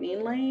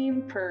lightning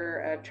lane per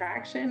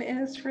attraction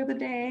is for the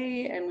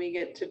day, and we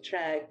get to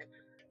check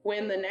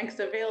when the next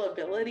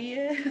availability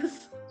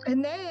is.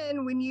 And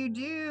then when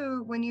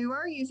you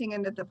are using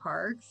it at the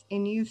parks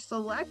and you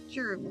select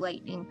your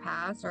lightning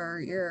pass or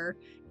your,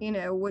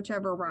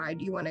 whichever ride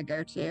you want to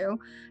go to,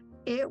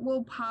 it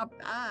will pop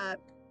up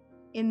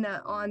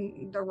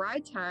on the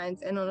ride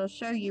times and it'll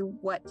show you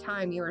what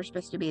time you were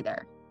supposed to be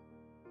there.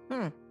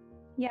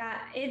 Yeah,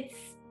 it's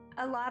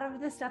a lot of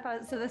the stuff.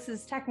 So this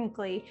is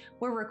technically,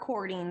 we're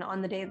recording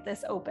on the day that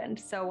this opened.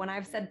 So when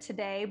I've said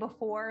today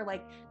before,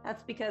 like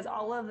that's because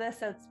all of this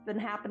has been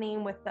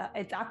happening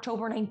it's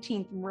October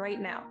 19th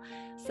right now.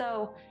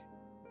 So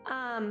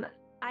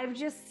I've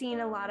just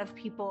seen a lot of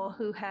people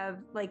who have,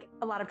 like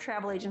a lot of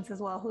travel agents as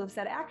well, who have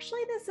said,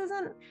 actually,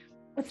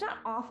 it's not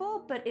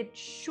awful, but it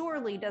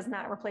surely does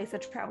not replace a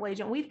travel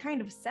agent. We've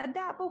kind of said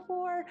that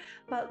before,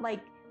 but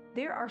like,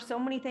 there are so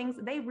many things.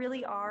 They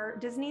really are.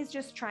 Disney's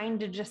just trying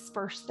to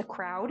disperse the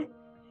crowd,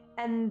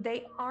 and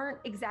they aren't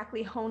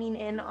exactly honing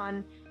in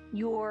on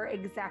your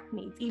exact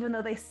needs, even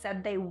though they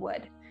said they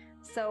would.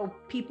 So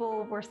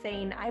people were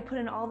saying, I put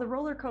in all the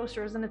roller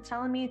coasters and it's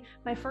telling me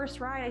my first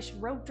ride, I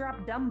should rope drop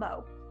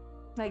Dumbo.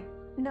 Like,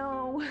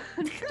 no,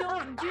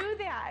 don't do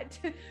that.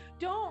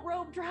 Don't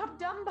rope drop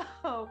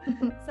Dumbo.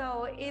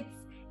 So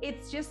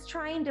it's just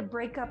trying to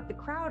break up the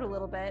crowd a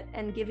little bit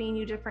and giving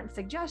you different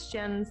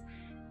suggestions.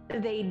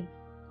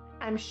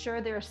 I'm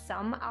sure there's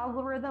some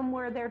algorithm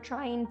where they're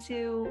trying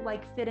to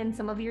like fit in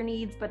some of your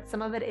needs, but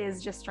some of it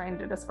is just trying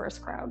to disperse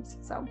crowds.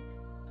 So,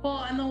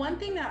 Well, and the one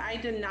thing that I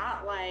did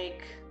not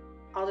like,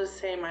 I'll just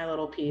say my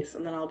little piece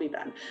and then I'll be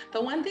done.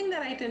 The one thing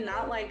that I did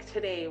not like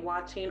today,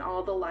 watching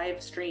all the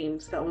live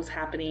streams that was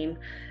happening,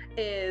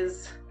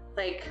 is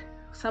like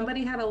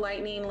somebody had a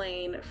lightning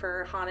lane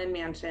for Haunted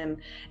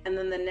Mansion, and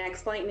then the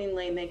next lightning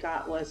lane they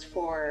got was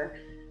for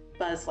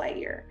Buzz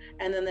Lightyear,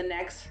 and then the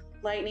next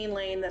lightning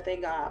lane that they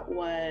got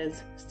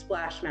was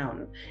Splash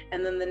Mountain,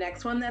 and then the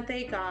next one that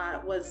they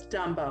got was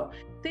Dumbo.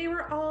 They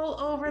were all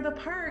over the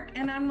park,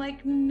 and I'm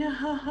like, no,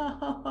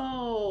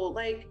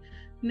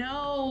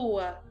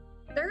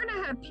 They're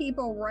gonna have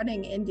people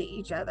running into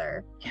each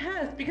other.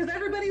 Yes, because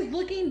everybody's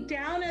looking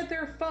down at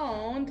their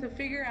phone to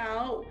figure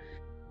out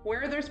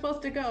where they're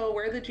supposed to go,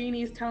 where the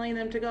genie's telling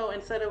them to go,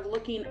 instead of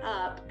looking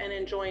up and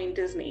enjoying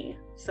Disney.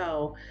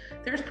 So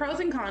there's pros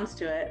and cons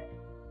to it,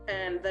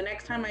 and the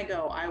next time I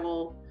go, I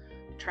will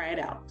try it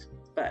out.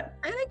 But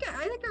I think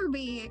it would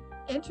be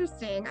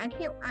interesting. I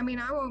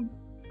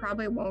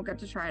probably won't get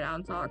to try it out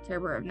until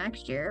October of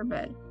next year,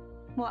 but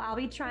well, I'll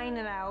be trying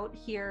it out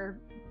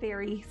here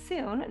very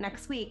soon,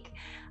 next week.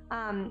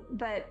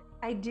 But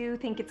I do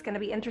think it's going to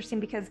be interesting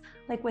because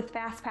like with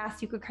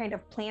FastPass, you could kind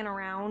of plan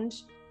around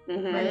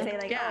and say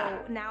like,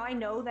 oh, now I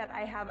know that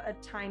I have a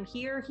time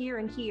here, here,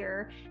 and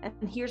here, and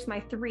here's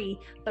my 3.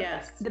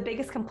 But the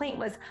biggest complaint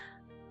was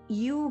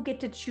you get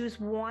to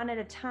choose one at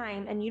a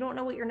time and you don't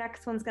know what your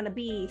next one's going to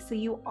be. So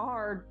you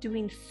are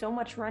doing so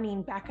much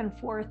running back and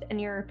forth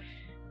and you're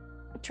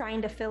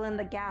trying to fill in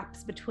the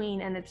gaps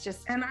between, and it's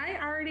just... And I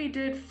already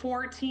did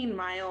 14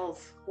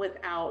 miles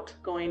without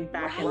going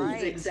back and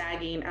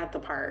zigzagging at the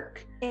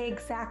park.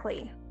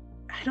 Exactly.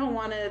 I don't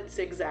want to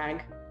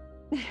zigzag.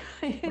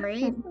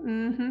 right?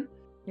 Mm-hmm.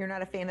 You're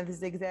not a fan of the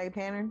zigzag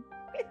pattern?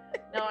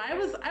 No, I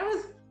was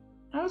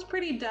I was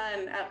pretty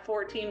done at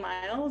 14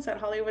 miles at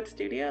Hollywood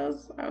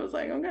Studios. I was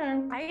like,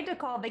 okay. I had to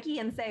call Vicky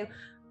and say,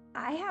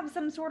 I have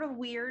some sort of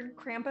weird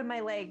cramp in my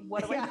leg.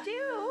 What do I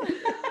do?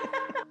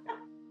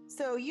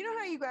 So you know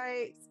how you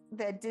guys,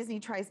 that Disney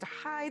tries to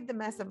hide the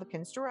mess of the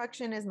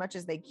construction as much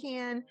as they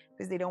can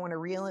because they don't want to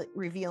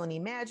reveal any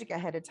magic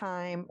ahead of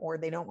time, or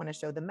they don't want to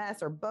show the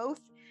mess, or both.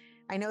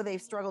 I know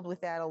they've struggled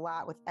with that a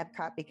lot with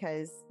Epcot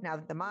because now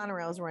that the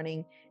monorail is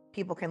running,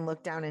 people can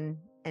look down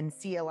and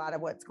see a lot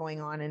of what's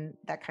going on, and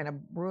that kind of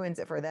ruins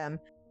it for them.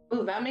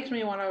 Ooh, that makes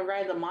me want to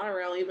ride the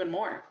monorail even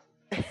more.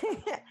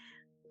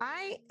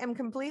 I am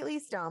completely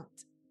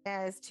stumped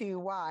as to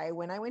why,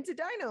 when I went to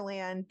Dino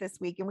Land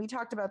this week, and we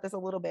talked about this a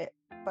little bit,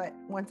 but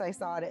once I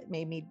saw it, it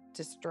made me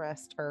distraught,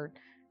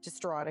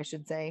 I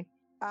should say.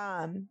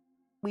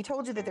 We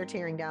told you that they're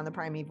tearing down the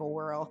Primeval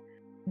Whirl.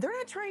 They're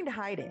not trying to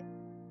hide it.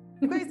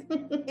 You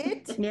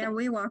guys, Yeah,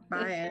 we walked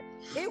by it.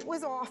 it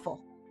was awful.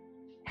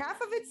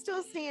 Half of it's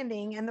still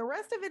standing, and the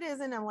rest of it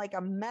is in like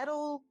a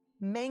metal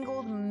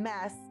mangled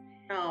mess.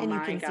 Oh and you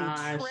my can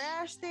gosh. see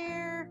trash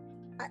there.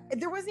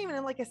 There wasn't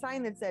even like a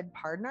sign that said,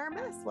 "Pardon our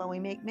mess while we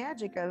make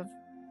magic of."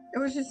 It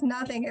was just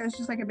nothing. It was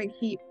just like a big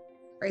heap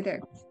right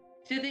there.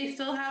 Did they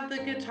still have the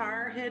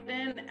guitar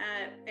hidden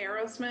at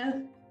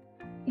Aerosmith?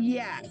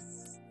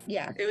 Yes.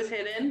 Yes. It was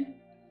hidden,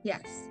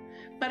 Yes.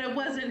 but it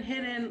wasn't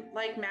hidden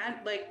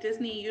like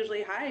Disney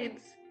usually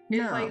hides.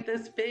 It's No. like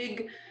this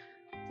big,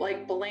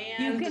 like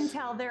bland. You can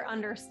tell they're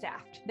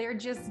understaffed. They're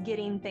just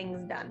getting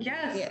things done.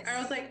 Yes. Yes.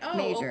 I was like, oh,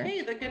 Major.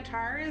 okay, the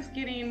guitar is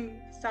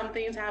getting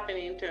something's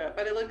happening to it,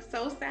 but it looks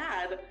so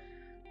sad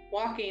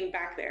walking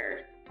back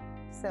there.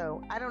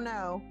 So I don't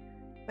know,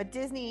 but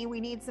Disney,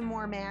 we need some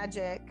more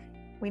magic.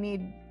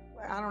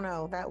 I don't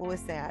know. That was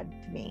sad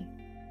to me.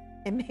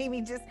 It made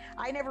me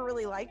I never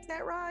really liked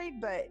that ride,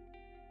 but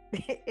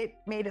it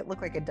made it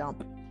look like a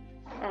dump.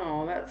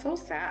 Oh, that's so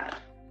sad.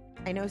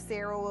 I know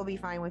Sarah will be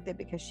fine with it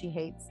because she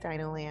hates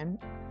Dino Land.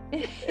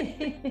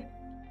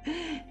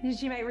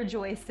 She might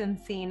rejoice in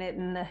seeing it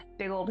in the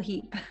big old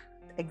heap.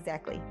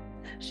 Exactly.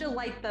 She'll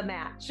light the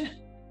match.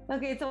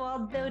 Okay, so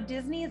although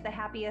Disney is the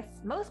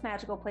happiest, most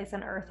magical place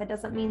on earth, it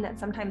doesn't mean that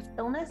sometimes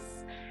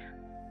illness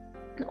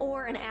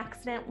or an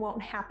accident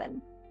won't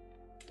happen.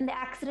 The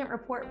accident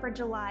report for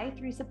July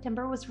through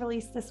September was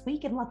released this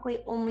week, and luckily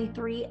only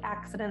 3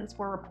 accidents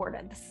were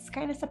reported. This is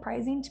kind of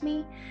surprising to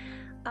me,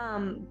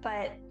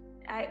 but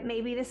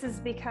maybe this is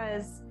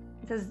because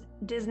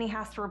Disney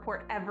has to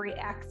report every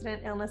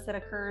accident, illness that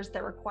occurs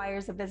that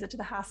requires a visit to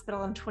the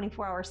hospital and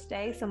 24-hour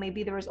stay. So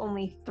maybe there was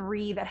only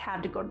 3 that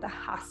had to go to the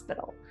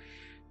hospital.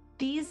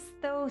 These,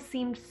 though,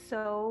 seemed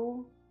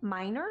so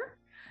minor.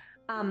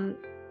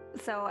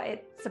 So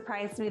it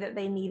surprised me that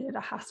they needed a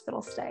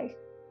hospital stay.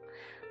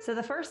 So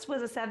the first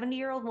was a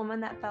 70-year-old woman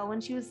that fell when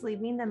she was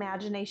leaving the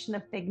Imagination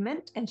of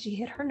Figment, and she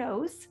hit her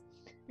nose.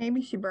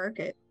 Maybe she broke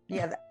it.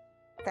 Yeah,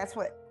 that's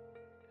what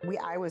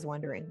I was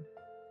wondering.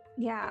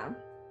 Yeah.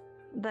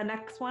 The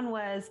next one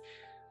was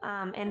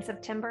in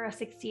September, a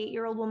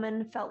 68-year-old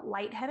woman felt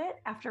lightheaded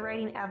after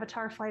riding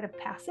Avatar Flight of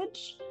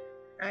Passage.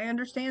 I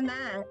understand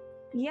that.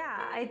 Yeah,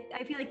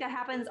 I feel like that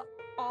happens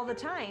all the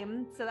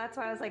time. So that's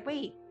why I was like,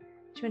 wait,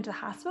 she went to the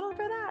hospital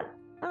for that?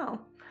 Oh.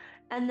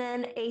 And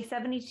then a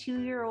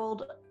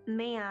 72-year-old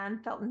man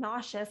felt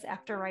nauseous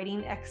after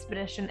riding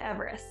Expedition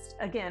Everest.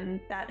 Again,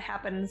 that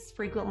happens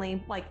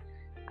frequently.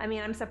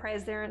 I'm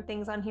surprised there aren't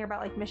things on here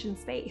about like Mission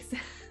Space.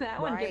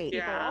 That one gets Right.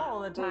 people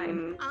all the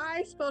time.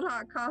 I spilled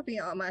hot coffee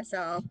on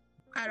myself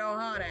at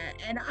Ohana,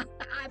 and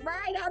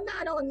I'm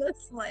not on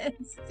this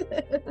list.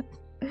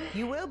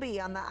 You will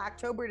be on the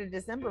October to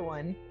December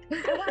one.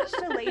 I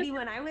watched a lady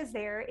when I was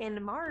there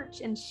in March,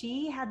 and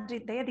they had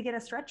to get a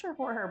stretcher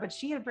for her, but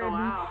she had Oh, ridden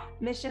wow.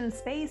 Mission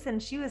Space,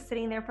 and she was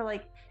sitting there for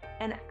like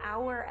an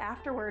hour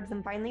afterwards,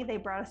 and finally they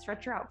brought a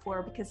stretcher out for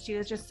her because she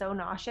was just so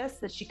nauseous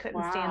that she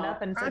couldn't stand Wow.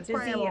 up and so That's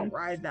why I dizzy. won't And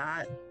ride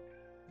that.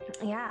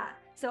 yeah,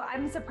 so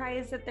I'm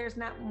surprised that there's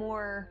not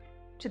more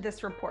to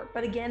this report.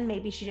 But again,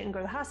 maybe she didn't go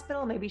to the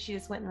hospital. Maybe she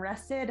just went and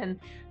rested, and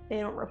they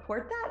don't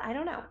report that. I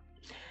don't know.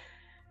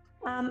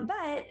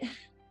 But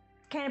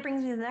kind of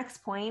brings me to the next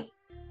point.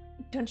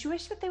 Don't you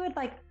wish that they would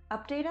like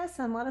update us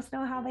and let us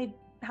know how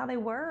they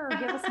were, or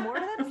give us more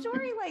to that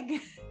story? Like,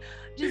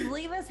 just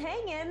leave us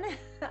hanging.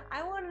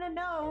 I wanted to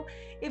know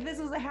if this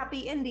was a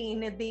happy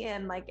ending at the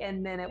end,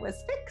 and then it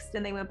was fixed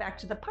and they went back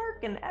to the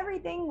park and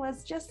everything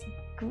was just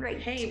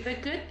great. Hey, the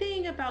good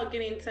thing about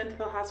getting sent to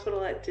the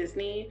hospital at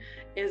Disney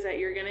is that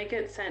you're going to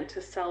get sent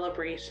to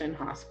Celebration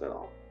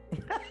Hospital.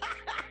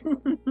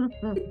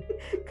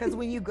 Because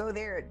when you go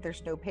there,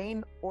 there's no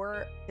pain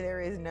or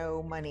there is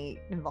no money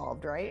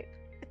involved, right?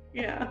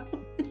 Yeah.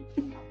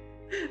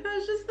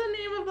 That's just the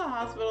name of the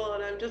hospital,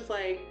 and I'm just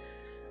like,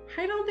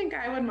 I don't think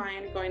I would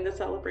mind going to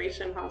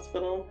Celebration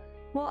Hospital.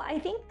 Well, I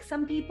think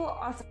some people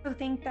also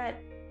think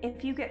that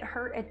if you get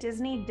hurt at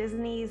Disney,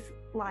 Disney's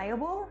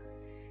liable,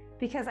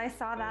 because I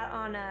saw that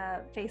on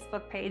a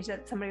Facebook page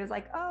that somebody was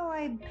like, oh,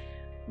 I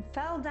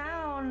fell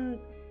down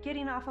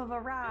getting off of a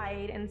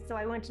ride, and so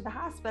I went to the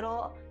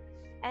hospital.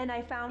 And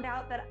I found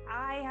out that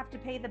I have to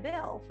pay the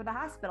bill for the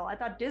hospital. I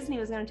thought Disney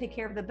was going to take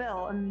care of the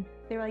bill. And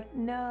they were like,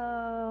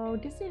 no,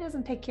 Disney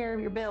doesn't take care of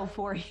your bill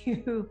for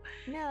you.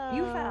 No.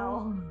 You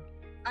fell.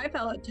 I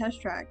fell at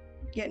Test Track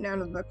getting out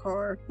of the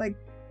car like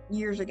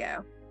years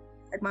ago.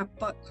 Like my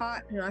foot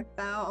caught and I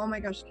fell. Oh my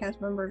gosh, the cast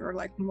members were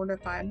like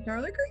mortified. They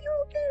were like, are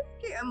you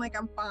okay? I'm like,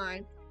 I'm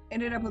fine.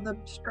 Ended up with a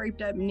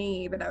scraped up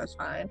knee, but I was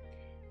fine.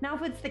 Now,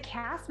 if it's the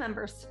cast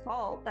member's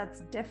fault,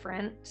 that's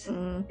different.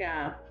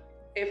 Yeah.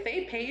 If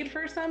they paid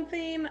for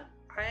something,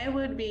 I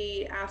would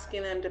be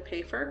asking them to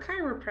pay for a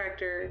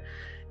chiropractor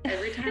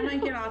every time I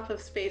get off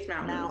of Space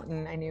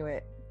Mountain. I knew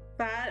it.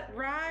 That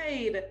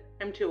ride.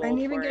 I'm too old I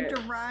didn't even for get it.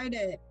 to ride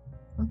it.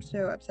 I'm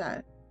so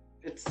upset.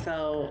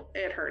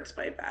 It hurts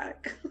my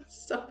back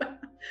so bad.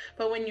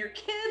 But when your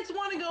kids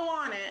want to go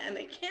on it and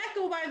they can't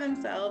go by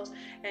themselves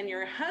and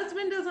your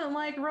husband doesn't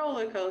like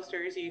roller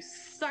coasters, you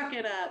suck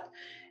it up.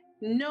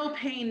 No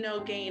pain, no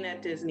gain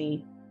at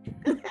Disney.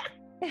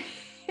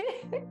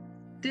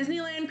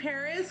 Disneyland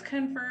Paris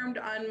confirmed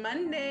on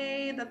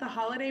Monday that the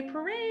holiday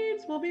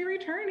parades will be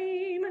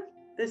returning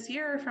this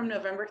year from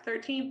November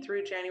 13th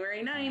through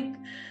January 9th.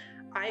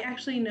 I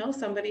actually know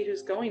somebody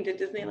who's going to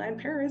Disneyland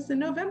Paris in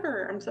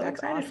November. I'm so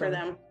excited for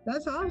them.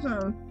 That's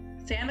awesome.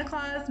 Santa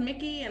Claus,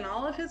 Mickey, and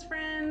all of his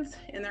friends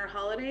in their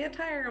holiday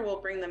attire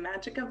will bring the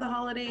magic of the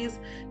holidays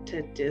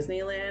to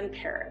Disneyland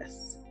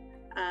Paris.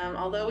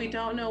 Although we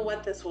don't know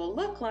what this will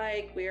look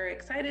like, we are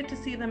excited to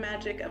see the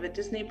magic of a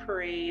Disney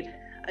parade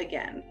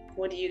again.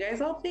 What do you guys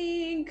all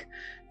think?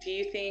 Do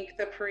you think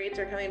the parades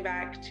are coming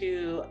back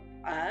to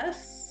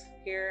us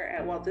here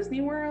at Walt Disney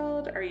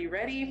World? Are you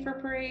ready for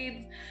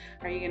parades?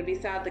 Are you going to be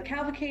sad the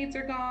cavalcades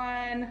are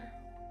gone?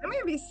 I'm going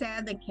to be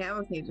sad the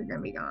cavalcades are going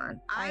to be gone.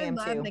 I am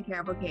love too. the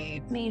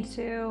cavalcades. Me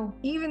too.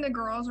 Even the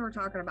girls were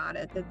talking about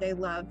it, that they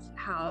loved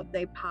how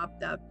they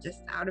popped up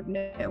just out of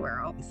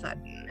nowhere all of a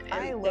sudden. And I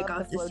they love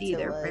got the to see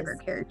their flotillas.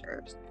 favorite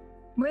characters.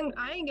 When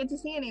I didn't get to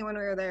see any when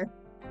we were there.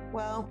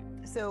 Well,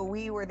 so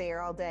we were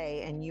there all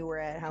day, and you were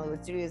at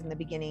Hollywood Studios in the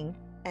beginning,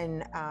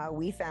 and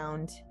we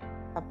found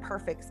a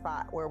perfect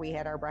spot where we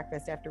had our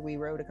breakfast after we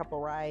rode a couple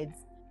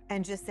rides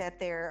and just sat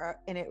there.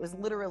 And it was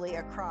literally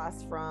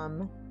across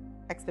from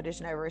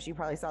Expedition Everest. You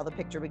probably saw the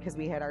picture because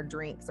we had our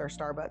drinks, our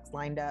Starbucks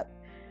lined up.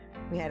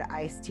 We had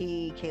iced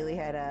tea. Kaylee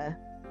had a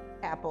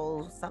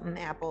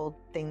apple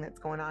thing that's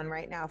going on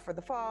right now for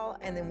the fall.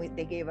 And then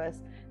they gave us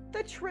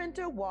the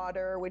Trenta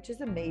water, which is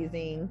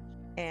amazing.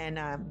 And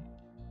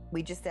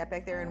we just sat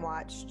back there and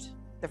watched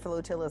the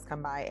flotillas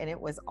come by, and it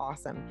was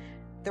awesome.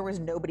 There was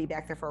nobody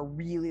back there for a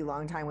really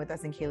long time with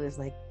us, and Kayla's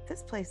like,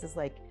 this place is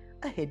like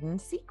a hidden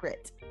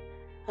secret.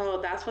 Oh,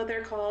 that's what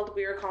they're called.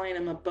 We were calling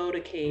them a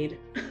boatacade.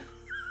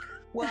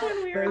 Well,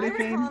 When we were I was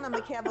Boatacade? calling them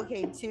a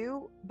cavalcade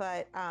too,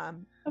 but No,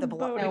 we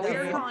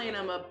were calling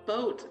them a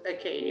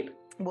boatacade.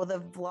 well, the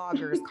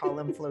vloggers call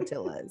them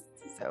flotillas.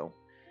 So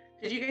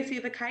Did you guys see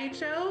the kite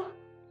show?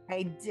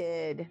 I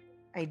did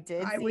see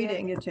We it,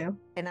 didn't get to.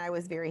 and I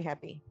was very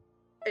happy.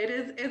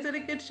 Is it a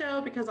good show?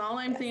 Because all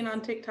I'm seeing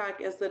on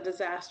TikTok is the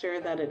disaster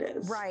that it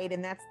is. Right,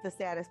 and that's the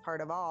saddest part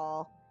of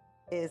all,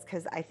 is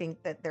because I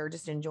think that they're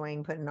just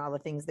enjoying putting all the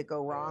things that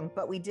go wrong.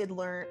 But we did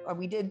learn,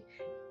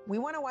 we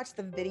want to watch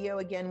the video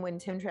again when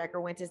Tim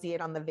Tracker went to see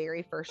it on the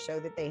very first show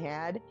that they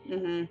had,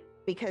 Mm-hmm.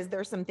 because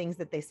there's some things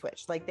that they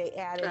switched. Like they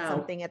added Oh.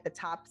 something at the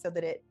top so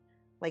that it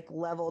like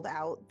leveled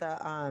out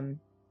the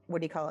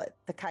what do you call it?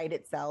 The kite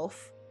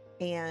itself.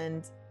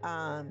 And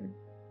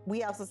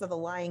we also saw the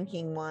Lion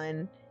King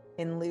one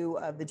in lieu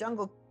of the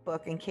Jungle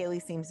Book, and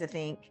Kaylee seems to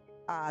think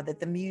that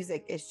the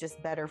music is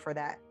just better for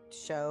that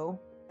show.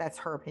 That's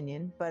her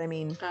opinion. But I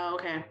mean, Oh,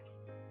 okay.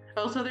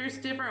 Oh, so there's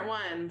different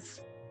ones.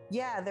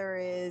 yeah, there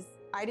is.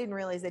 I didn't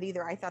realize that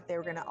either. I thought they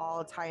were going to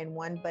all tie in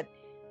one, but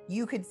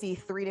you could see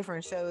 3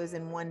 different shows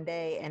in one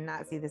day and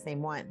not see the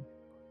same one.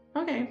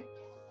 Okay.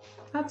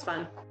 That's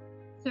fun.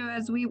 So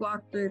as we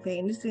walked through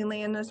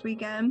Fantasyland this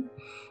weekend,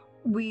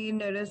 we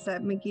noticed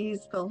that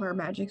Mickey's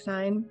PhilharMagic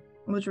sign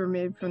was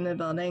removed from the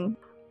building.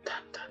 Dun,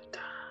 dun,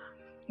 dun.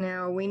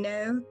 Now we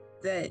know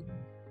that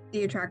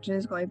the attraction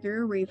is going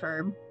through a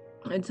refurb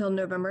until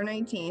November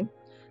 19th,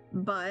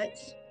 but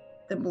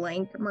the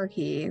blank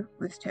marquee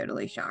was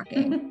totally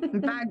shocking.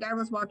 In fact, I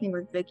was walking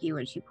with Vicky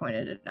when she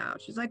pointed it out.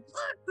 She's like,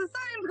 look, the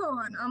sign's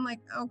gone. I'm like,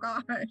 oh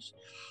gosh.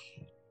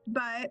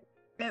 But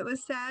it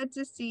was sad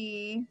to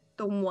see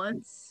the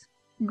once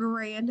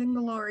grand and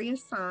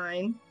glorious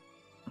sign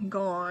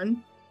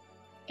gone.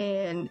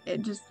 And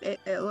it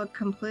looked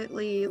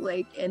completely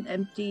like an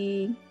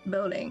empty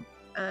building.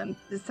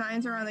 The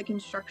signs around the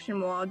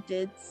construction wall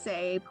did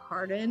say,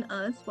 pardon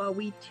us while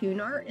we tune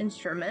our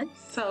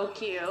instruments. So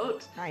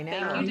cute. I know.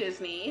 Thank you,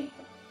 Disney.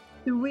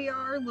 We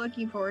are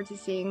looking forward to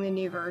seeing the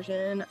new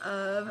version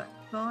of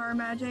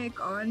PhilharMagic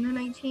on the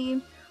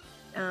 19th.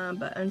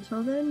 But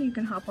until then, you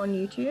can hop on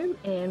YouTube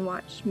and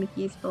watch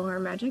Mickey's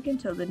PhilharMagic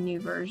until the new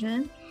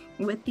version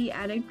with the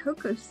added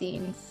Coco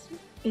scenes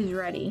is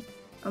ready.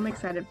 I'm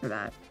excited for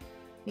that.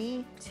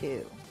 Me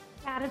too.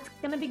 Sad it's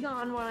gonna be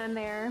gone when I'm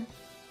there.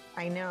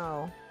 I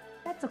know.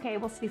 That's okay.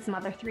 We'll see some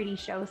other 3D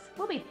shows.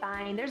 We'll be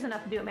fine. There's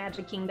enough to do at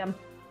Magic Kingdom.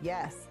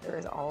 Yes, there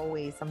is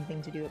always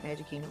something to do at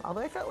Magic Kingdom. Although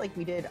I felt like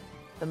we did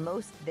the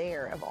most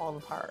there of all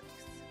the parks.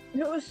 It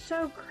was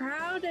so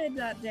crowded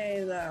that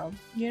day, though.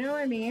 You know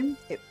what I mean?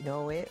 It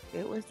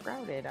was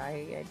crowded.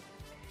 I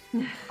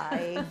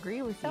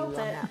agree with you on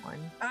that one.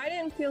 I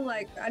didn't feel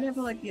like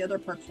the other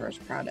parks were as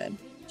crowded.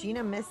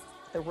 Gina missed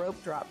the rope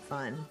drop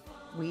fun.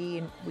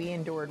 We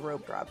endured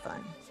rope drop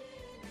fun.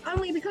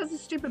 Only because the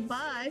stupid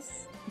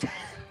bus.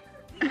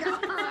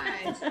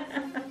 God.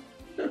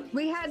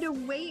 We had to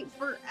wait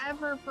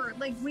forever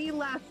we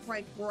left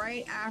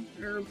right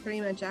after,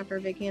 pretty much after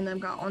Vicky and them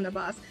got on the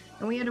bus,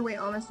 and we had to wait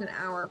almost an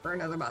hour for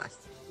another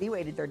bus. We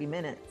waited 30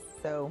 minutes,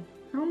 so.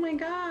 Oh my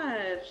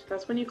gosh,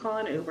 that's when you call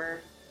an Uber.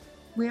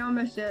 We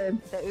almost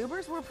did. The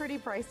Ubers were pretty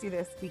pricey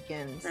this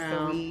weekend, so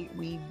Oh.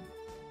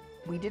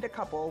 we did a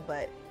couple,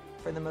 but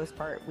for the most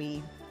part,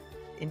 we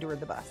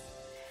endured the bus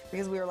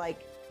because we were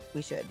like,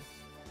 we should.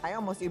 I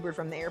almost Ubered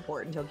from the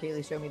airport until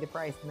Kaylee showed me the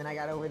price, and then I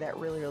got over that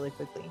really, really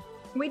quickly.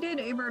 We did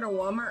Uber to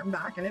Walmart and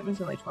back, and it was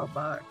only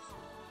 $12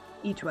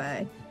 each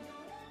way.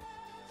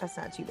 That's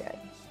not too bad.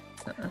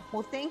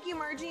 Well, thank you,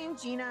 Margie and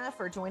Gina,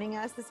 for joining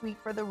us this week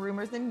for the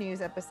Rumors and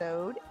News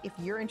episode. If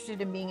you're interested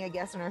in being a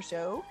guest on our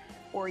show,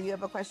 or you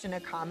have a question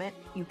or comment,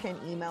 you can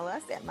email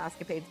us at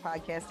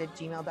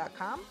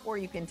mouscapadespodcast@gmail.com, or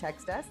you can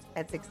text us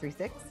at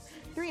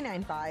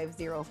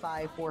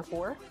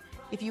 636-395-0544.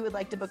 If you would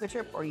like to book a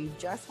trip or you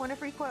just want a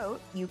free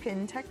quote, you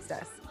can text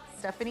us,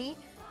 Stephanie,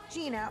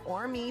 Gina,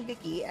 or me,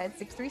 Vicky, at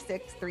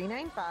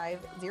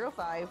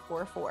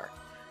 636-395-0544.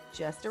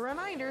 Just a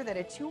reminder that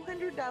a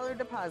 $200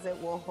 deposit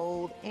will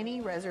hold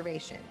any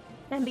reservation.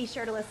 And be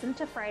sure to listen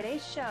to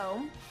Friday's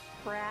show.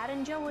 Brad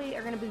and Joey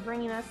are going to be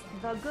bringing us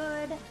the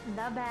good,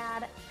 the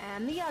bad,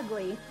 and the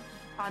ugly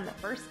on the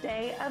first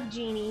day of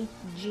Genie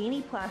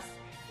Plus,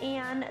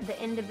 and the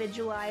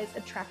individualized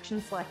attraction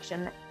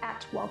selection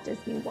at Walt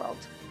Disney World.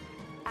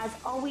 As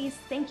always,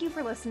 thank you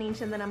for listening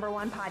to the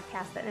 #1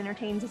 podcast that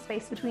entertains the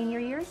space between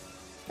your ears,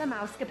 the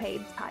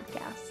Mousecapades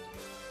Podcast.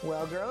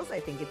 Well, girls, I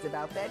think it's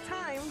about that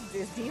time.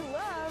 Disney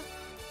love.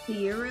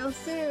 See you real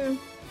soon.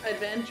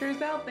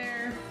 Adventures out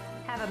there.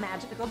 Have a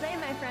magical day,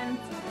 my friends.